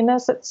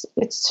happiness.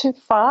 It's too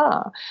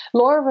far.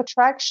 Law of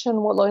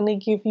attraction will only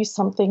give you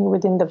something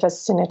within the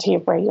vicinity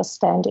of where you're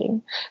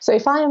standing. So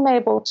if I am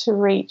able to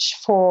reach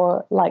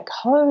for like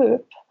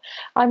hope,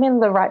 I'm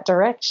in the right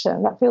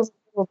direction. That feels a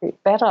little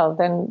bit better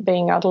than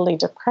being utterly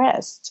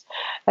depressed.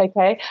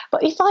 Okay.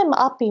 But if I'm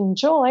up in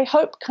joy,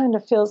 hope kind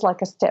of feels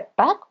like a step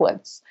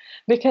backwards,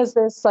 because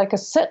there's like a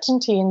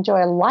certainty in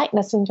joy, a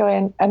lightness in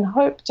joy, and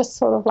hope just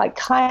sort of like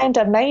kind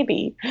of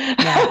maybe. So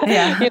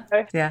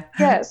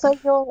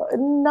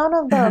none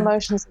of the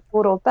emotions are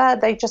good or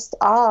bad. They just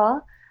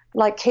are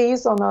like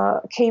keys on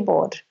a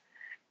keyboard.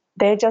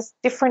 They're just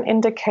different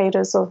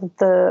indicators of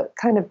the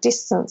kind of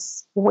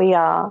distance we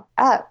are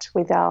at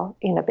with our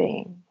inner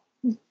being.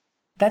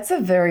 That's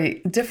a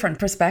very different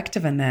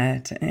perspective on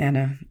that,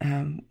 Anna.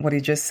 What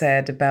you just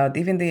said about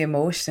even the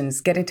emotions,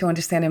 getting to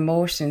understand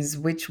emotions,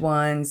 which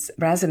ones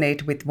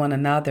resonate with one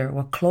another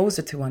or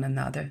closer to one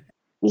another.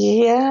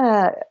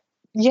 Yeah.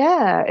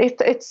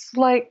 It's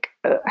like,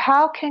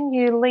 how can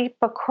you leap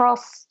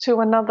across to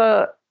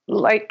another,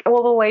 like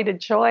all the way to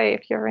joy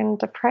if you're in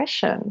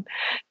depression?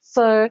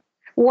 So,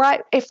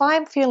 right, if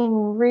I'm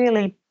feeling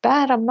really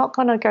bad, I'm not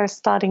going to go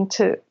starting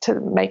to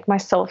make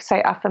myself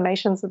say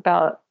affirmations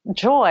about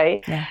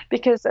joy,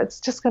 because it's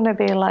just going to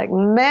be like,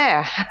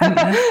 meh.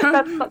 That's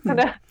not going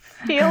to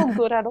feel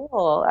good at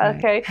all,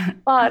 okay?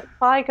 But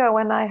if I go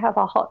and I have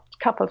a hot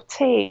cup of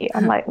tea,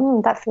 I'm like,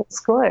 that feels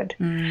good.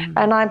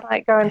 And I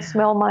might go and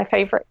smell my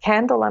favorite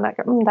candle and I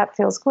go, that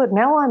feels good.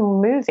 Now I'm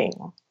moving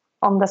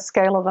on the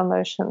scale of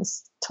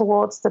emotions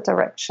towards the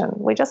direction.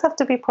 We just have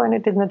to be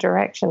pointed in the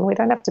direction. We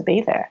don't have to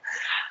be there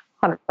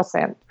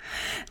 100%.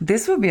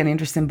 This would be an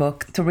interesting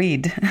book to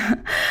read.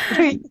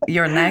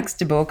 Your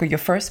next book or your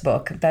first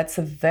book, that's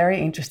a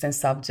very interesting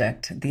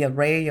subject, the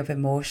array of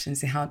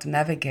emotions and how to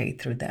navigate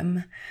through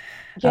them.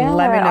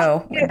 Let me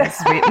know when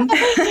that's written.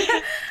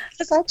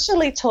 It's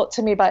actually taught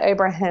to me by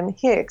Abraham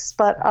Hicks,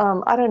 but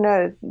I don't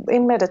know,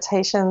 in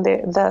meditation,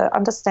 the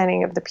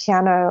understanding of the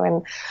piano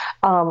and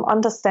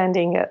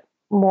understanding it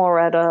more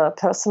at a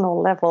personal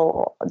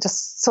level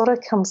just sort of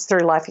comes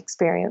through life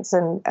experience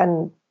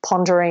and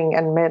pondering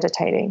and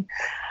meditating.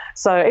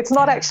 So it's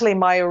not actually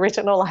my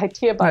original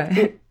idea, but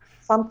it's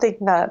something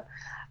that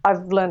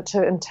I've learned to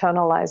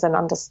internalize and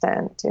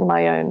understand in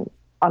my own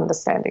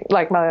understanding,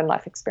 like my own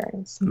life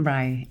experience.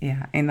 Right,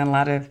 yeah. And a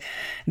lot of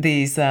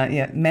these,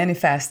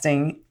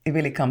 manifesting, it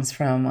really comes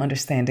from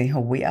understanding who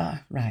we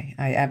are, right?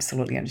 I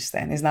absolutely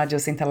understand. It's not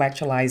just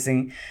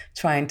intellectualizing,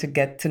 trying to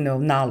get to know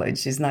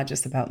knowledge. It's not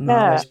just about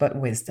knowledge, but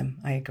wisdom.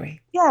 I agree.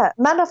 Yeah,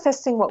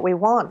 manifesting what we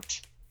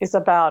want is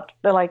about,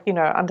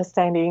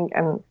 understanding.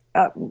 And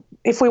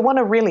if we want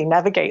to really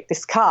navigate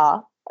this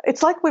car,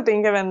 it's like we're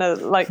being given a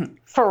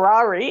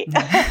Ferrari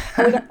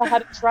and we don't know how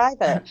to drive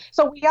it.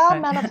 So we are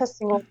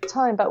manifesting all the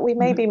time, but we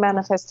may be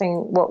manifesting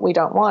what we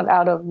don't want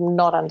out of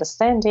not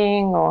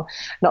understanding or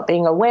not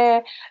being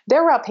aware.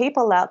 There are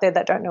people out there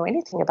that don't know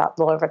anything about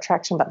the law of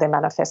attraction, but they're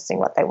manifesting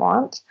what they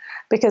want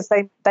because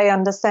they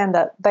understand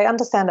that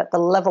at the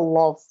level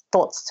of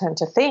thoughts turn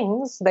to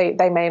things.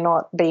 They may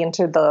not be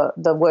into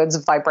the words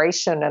of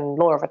vibration and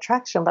law of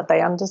attraction, but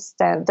they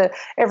understand that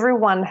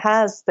everyone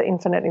has the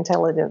infinite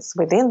intelligence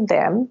within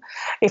them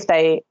if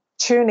they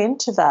tune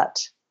into that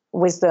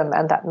wisdom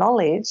and that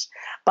knowledge.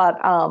 But,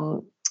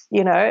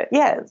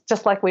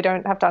 just like we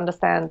don't have to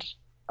understand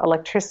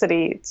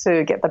electricity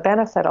to get the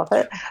benefit of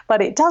it,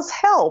 but it does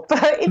help.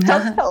 It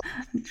does help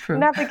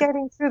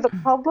navigating through the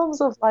problems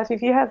of life.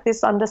 If you have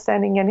this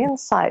understanding and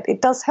insight,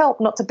 it does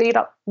help not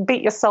to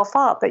beat yourself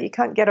up that you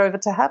can't get over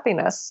to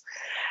happiness.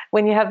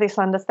 When you have this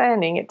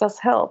understanding, it does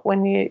help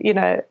when you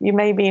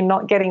may be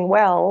not getting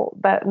well,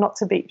 but not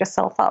to beat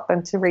yourself up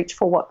and to reach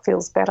for what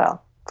feels better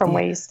from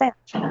where you stand.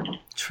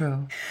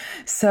 True.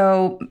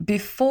 So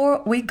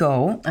before we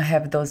go, I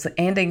have those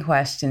ending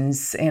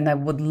questions, and I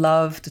would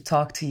love to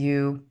talk to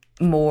you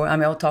more. I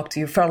mean, I'll talk to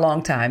you for a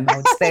long time. I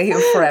would stay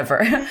here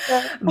forever.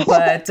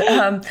 But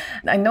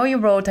I know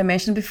I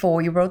mentioned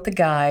before, you wrote the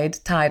guide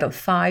titled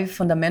 5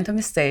 Fundamental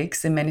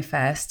Mistakes in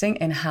Manifesting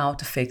and How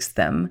to Fix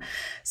Them.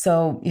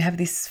 So you have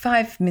these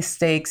 5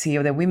 mistakes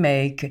here that we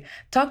make.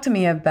 Talk to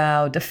me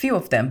about a few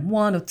of them,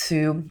 1 or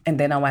 2, and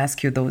then I'll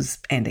ask you those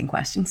ending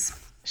questions.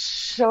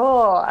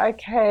 Sure.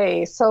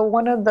 Okay. So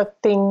one of the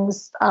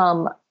things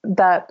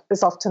that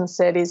is often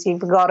said is you've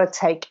got to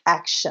take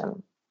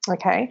action.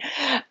 Okay.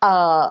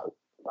 A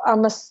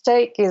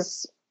mistake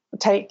is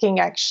taking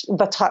action,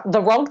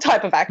 the wrong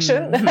type of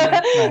action.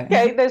 Right.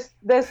 Okay.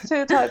 There's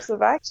 2 types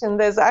of action.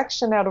 There's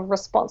action out of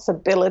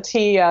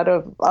responsibility, out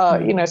of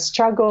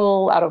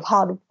struggle, out of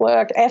hard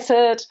work,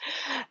 effort.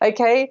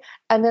 Okay.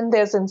 And then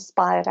there's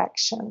inspired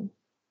action.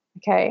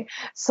 Okay.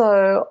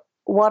 So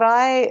what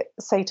I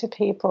say to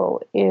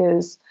people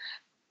is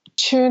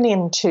tune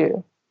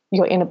into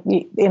your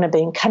inner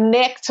being,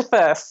 connect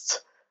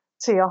first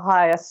to your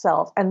higher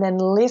self, and then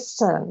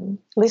listen.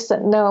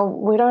 Now,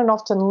 we don't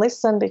often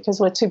listen because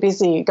we're too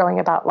busy going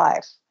about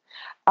life.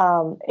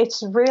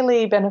 It's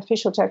really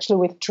beneficial to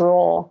actually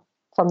withdraw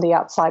from the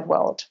outside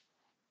world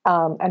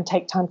and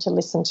take time to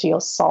listen to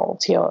your soul,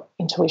 to your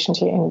intuition,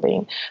 to your inner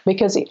being,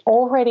 because it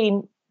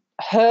already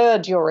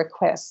heard your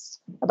requests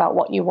about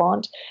what you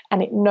want,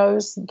 and it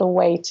knows the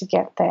way to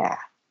get there.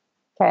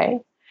 Okay,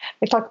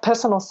 it's like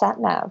personal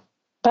sat nav,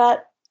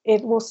 but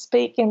it will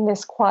speak in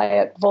this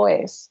quiet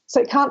voice.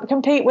 So it can't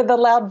compete with the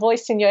loud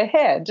voice in your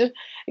head.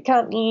 It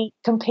can't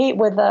compete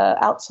with the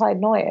outside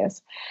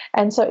noise.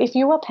 And so if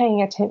you are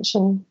paying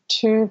attention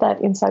to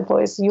that inside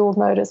voice, you'll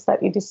notice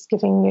that it is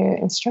giving you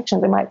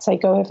instructions. It might say,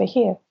 go over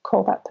here,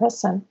 call that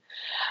person,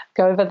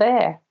 go over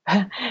there.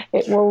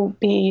 It will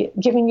be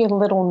giving you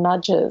little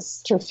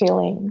nudges through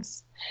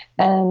feelings.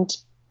 And,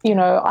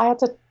 I had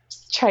to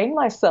train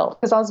myself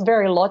because I was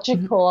very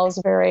logical. I was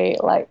very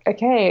like,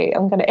 okay,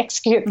 I'm going to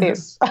execute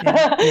this.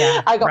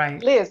 I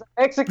got Liz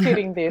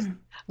executing this.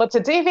 But to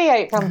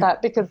deviate from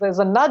that because there's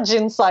a nudge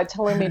inside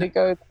telling me to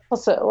go the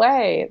opposite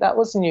way, that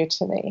was new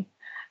to me.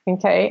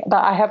 Okay,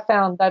 but I have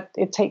found that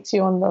it takes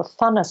you on the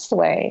funnest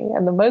way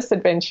and the most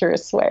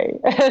adventurous way,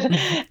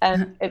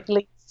 and it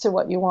leads to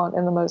what you want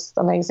in the most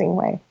amazing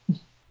way.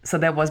 So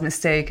that was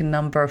mistake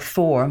number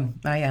 4,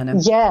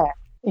 Ayana.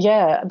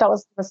 Yeah, that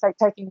was the mistake,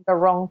 taking the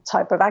wrong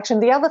type of action.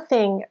 The other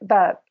thing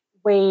that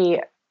we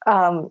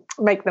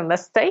make the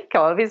mistake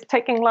of is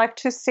taking life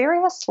too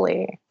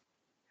seriously.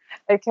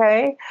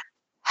 Okay,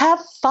 have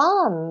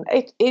fun.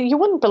 You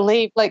wouldn't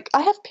believe, like,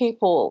 I have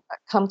people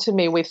come to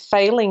me with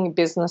failing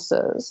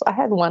businesses. I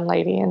had one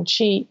lady, and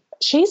she's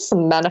a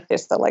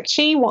manifester. Like,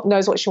 she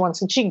knows what she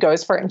wants and she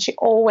goes for it, and she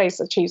always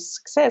achieves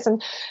success.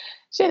 And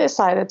she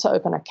decided to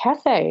open a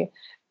cafe.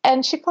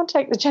 And she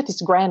had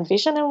this grand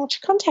vision, and when she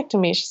contacted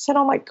me, she said,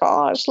 oh my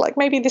gosh, like,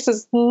 maybe this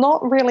is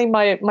not really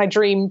my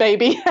dream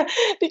baby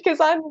because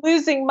I'm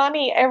losing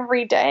money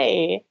every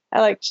day.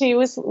 Like, she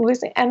was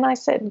losing, and I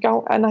said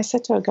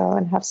to her, go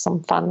and have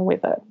some fun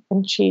with it.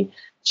 And she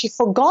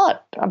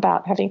forgot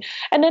about having,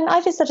 and then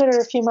I visited her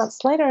a few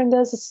months later, and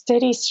there's a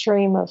steady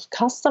stream of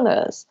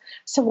customers.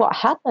 So what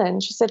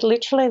happened? She said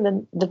literally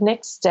the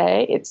next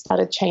day it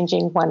started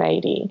changing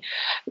 180.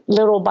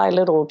 Little by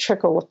little,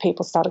 trickle of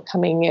people started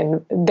coming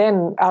in.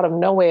 Then out of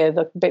nowhere,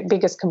 the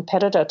biggest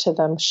competitor to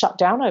them shut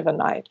down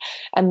overnight.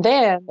 And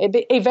then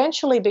it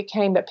eventually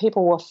became that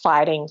people were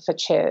fighting for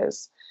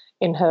chairs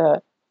in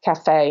her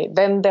cafe.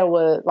 Then there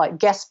were like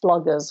guest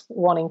bloggers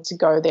wanting to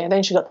go there. And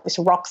then she got this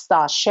rock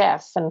star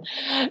chef and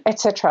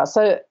etc.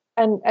 So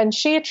and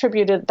she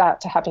attributed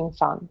that to having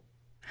fun.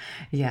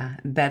 Yeah,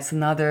 that's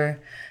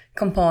another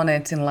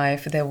component in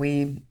life that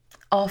we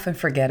often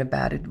forget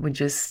about it. We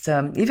just,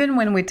 even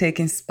when we take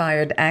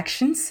inspired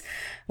actions,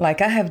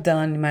 like I have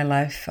done in my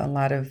life a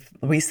lot of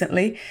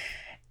recently,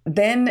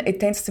 then it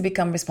tends to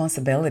become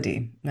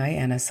responsibility, right?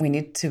 And so we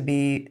need to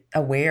be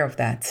aware of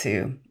that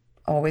too.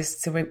 Always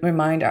to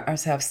remind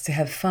ourselves to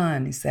have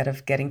fun instead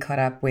of getting caught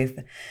up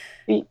with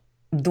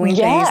doing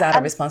things out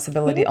of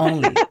responsibility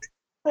only.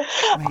 Right.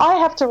 I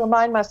have to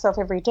remind myself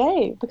every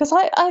day because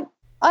fun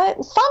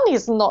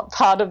is not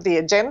part of the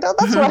agenda.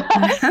 That's what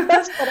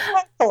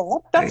I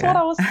thought. That's what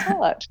I was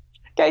taught.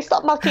 Okay,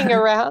 stop mucking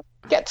around.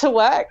 Get to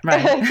work.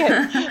 Right.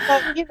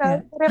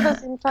 But,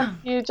 whatever's in front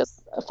of you,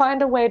 just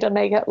find a way to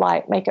make it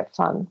light, make it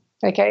fun.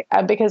 Okay,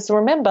 because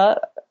remember,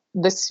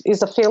 this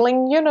is a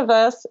feeling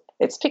universe.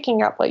 It's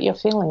picking up what you're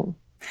feeling.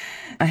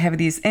 I have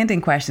these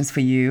ending questions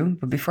for you,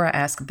 but before I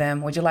ask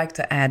them, would you like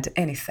to add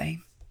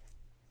anything?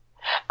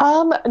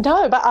 No,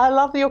 but I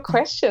love your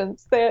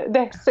questions.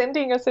 They're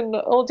sending us in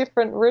all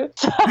different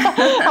routes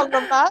on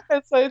the map,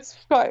 and so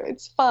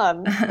it's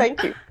fun.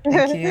 Thank you.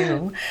 Thank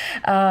you.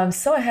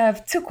 So I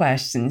have 2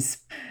 questions.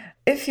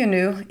 If you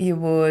knew you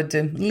would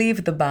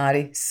leave the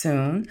body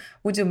soon,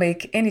 would you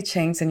make any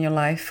change in your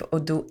life or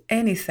do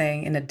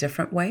anything in a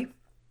different way?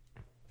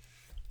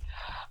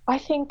 I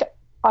think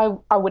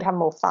I would have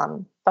more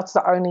fun. That's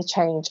the only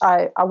change.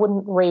 I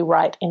wouldn't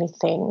rewrite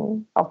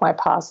anything of my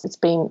past. It's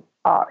been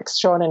an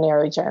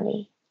extraordinary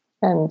journey.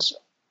 And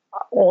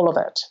all of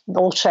it,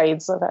 all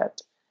shades of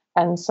it.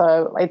 And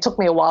so it took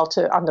me a while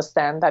to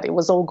understand that it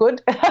was all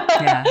good.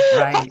 Yeah,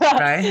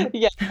 right.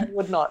 Yeah, I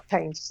would not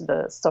change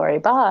the story,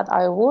 but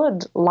I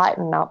would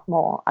lighten up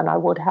more and I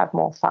would have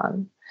more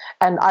fun.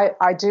 And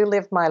I do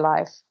live my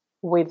life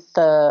with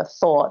the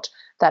thought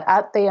that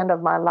at the end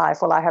of my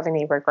life, will I have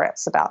any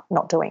regrets about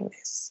not doing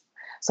this?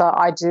 So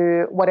I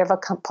do whatever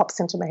pops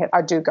into my head,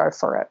 I do go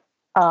for it.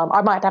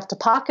 I might have to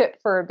park it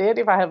for a bit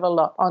if I have a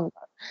lot on.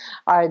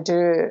 I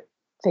do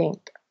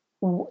think,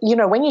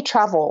 when you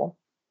travel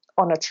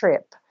on a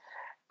trip,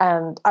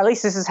 and at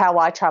least this is how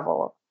I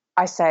travel,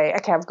 I say,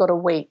 okay, I've got a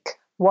week.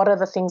 What are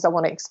the things I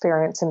want to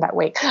experience in that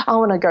week? I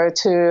want to go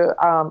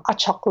to a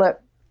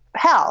chocolate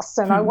house,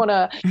 and I want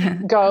to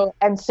go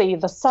and see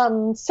the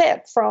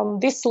sunset from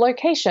this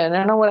location,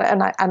 and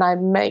I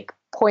make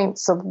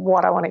points of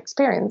what I want to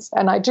experience.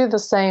 And I do the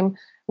same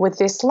with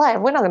this life.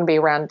 We're not going to be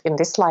around in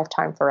this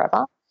lifetime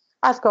forever.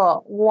 I've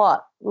got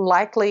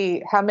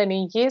how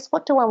many years?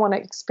 What do I want to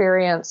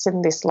experience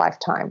in this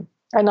lifetime?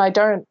 And I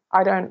don't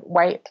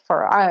wait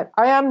for it.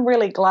 I am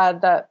really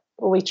glad that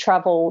we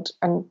traveled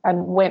and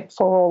went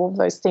for all of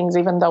those things,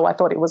 even though I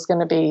thought it was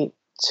going to be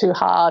too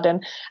hard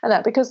and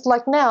that, because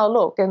like now,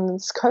 look, and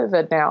it's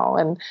COVID now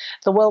and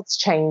the world's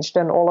changed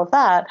and all of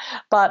that,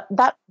 but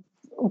that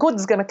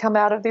good's going to come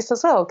out of this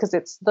as well because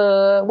it's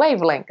the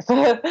wavelength.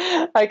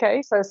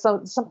 Okay, so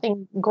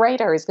something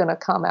greater is going to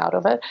come out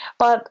of it.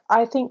 But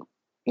I think,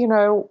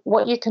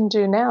 what you can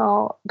do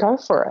now, go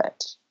for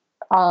it.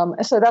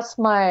 So that's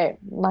my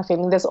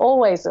feeling. There's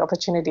always the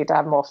opportunity to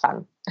have more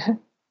fun.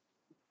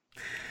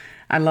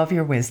 I love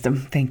your wisdom.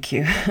 Thank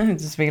you.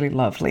 It's really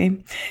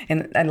lovely.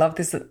 And I love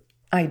this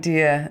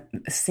idea,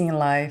 seeing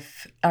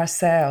life,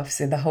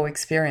 ourselves, and the whole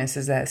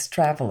experiences as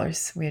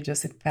travelers. We're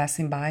just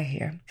passing by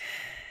here.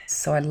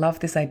 So I love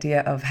this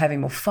idea of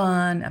having more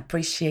fun,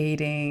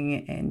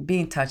 appreciating, and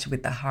being in touch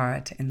with the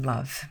heart and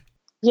love.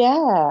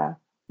 Yeah.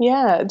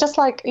 Just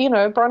like,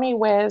 Bronnie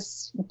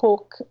Ware's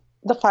book,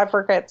 The 5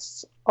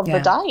 Regrets of the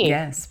Dying.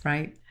 Yes,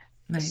 right.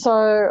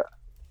 So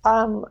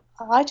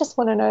I just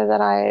want to know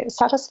that I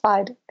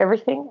satisfied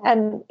everything.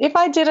 And if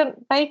I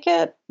didn't make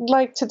it,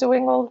 to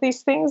doing all of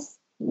these things,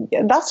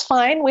 that's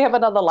fine. We have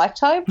another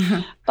lifetime.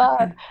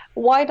 But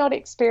why not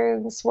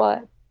experience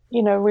what,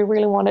 we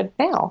really wanted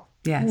now?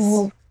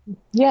 Yes.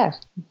 Yeah.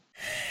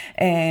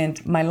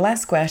 And my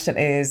last question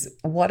is,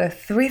 what are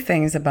 3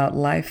 things about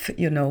life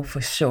you know for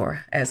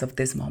sure as of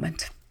this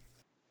moment?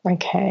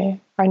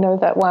 Okay. I know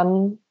that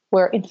one,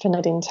 we're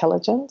infinite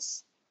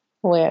intelligence.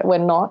 We're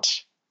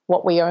not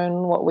what we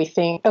own, what we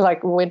think.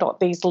 We're not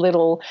these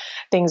little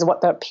things, what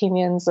the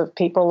opinions of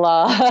people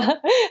are,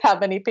 how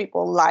many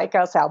people like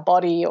us, our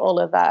body, all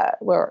of that.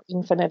 We're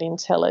infinite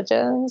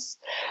intelligence.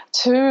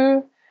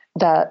 2,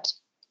 that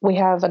we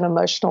have an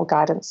emotional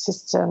guidance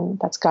system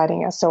that's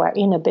guiding us. So our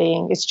inner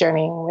being is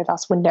journeying with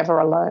us. We're never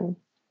alone.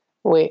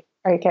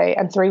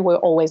 And 3, we're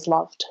always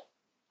loved,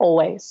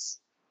 always.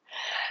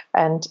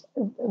 And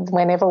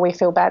whenever we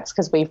feel bad, it's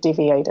because we've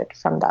deviated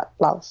from that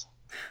love.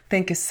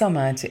 Thank you so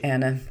much,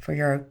 Anna, for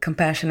your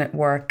compassionate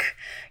work,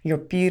 your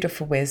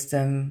beautiful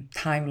wisdom,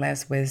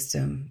 timeless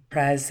wisdom,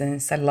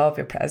 presence. I love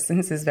your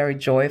presence. It's very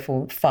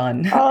joyful,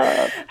 fun.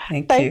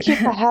 Thank you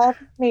for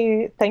having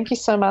me. Thank you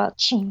so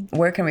much.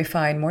 Where can we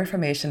find more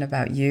information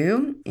about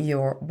you,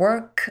 your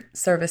work,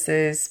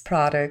 services,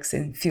 products,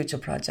 and future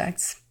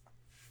projects?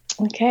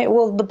 Okay,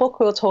 well, the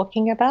book we were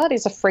talking about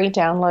is a free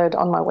download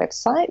on my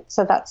website.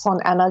 So that's on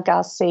Anna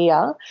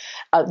Garcia,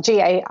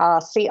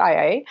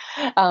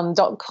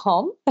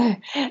 GARCIA.com.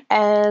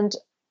 And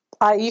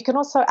you can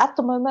also, at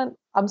the moment,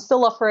 I'm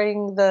still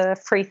offering the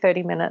free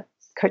 30-minute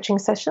coaching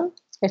session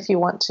if you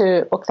want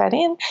to book that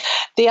in.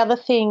 The other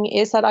thing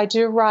is that I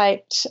do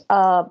write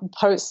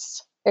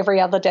posts every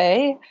other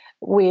day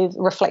with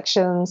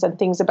reflections and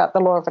things about the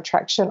law of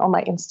attraction on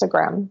my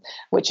Instagram,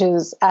 which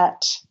is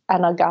at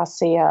Anna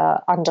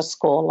Garcia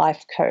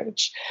 _life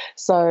coach.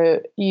 So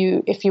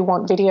if you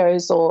want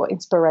videos or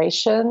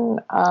inspiration,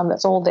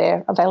 that's all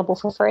there available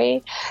for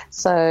free.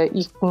 So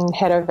you can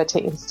head over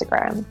to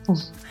Instagram.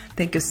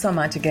 Thank you so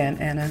much again,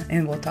 Anna,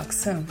 and we'll talk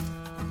soon.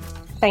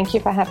 Thank you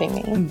for having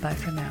me. Bye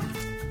for now.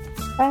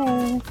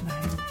 Bye.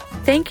 Bye.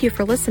 Thank you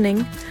for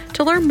listening.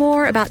 To learn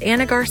more about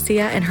Anna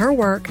Garcia and her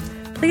work,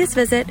 please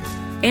visit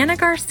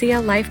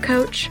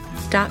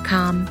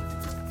AnnaGarciaLifeCoach.com.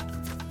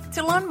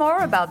 To learn more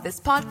about this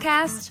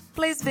podcast,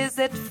 please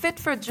visit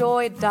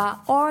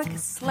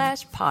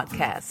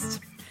fitforjoy.org/podcast.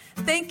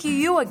 Thank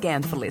you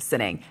again for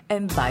listening,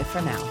 and bye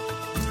for now.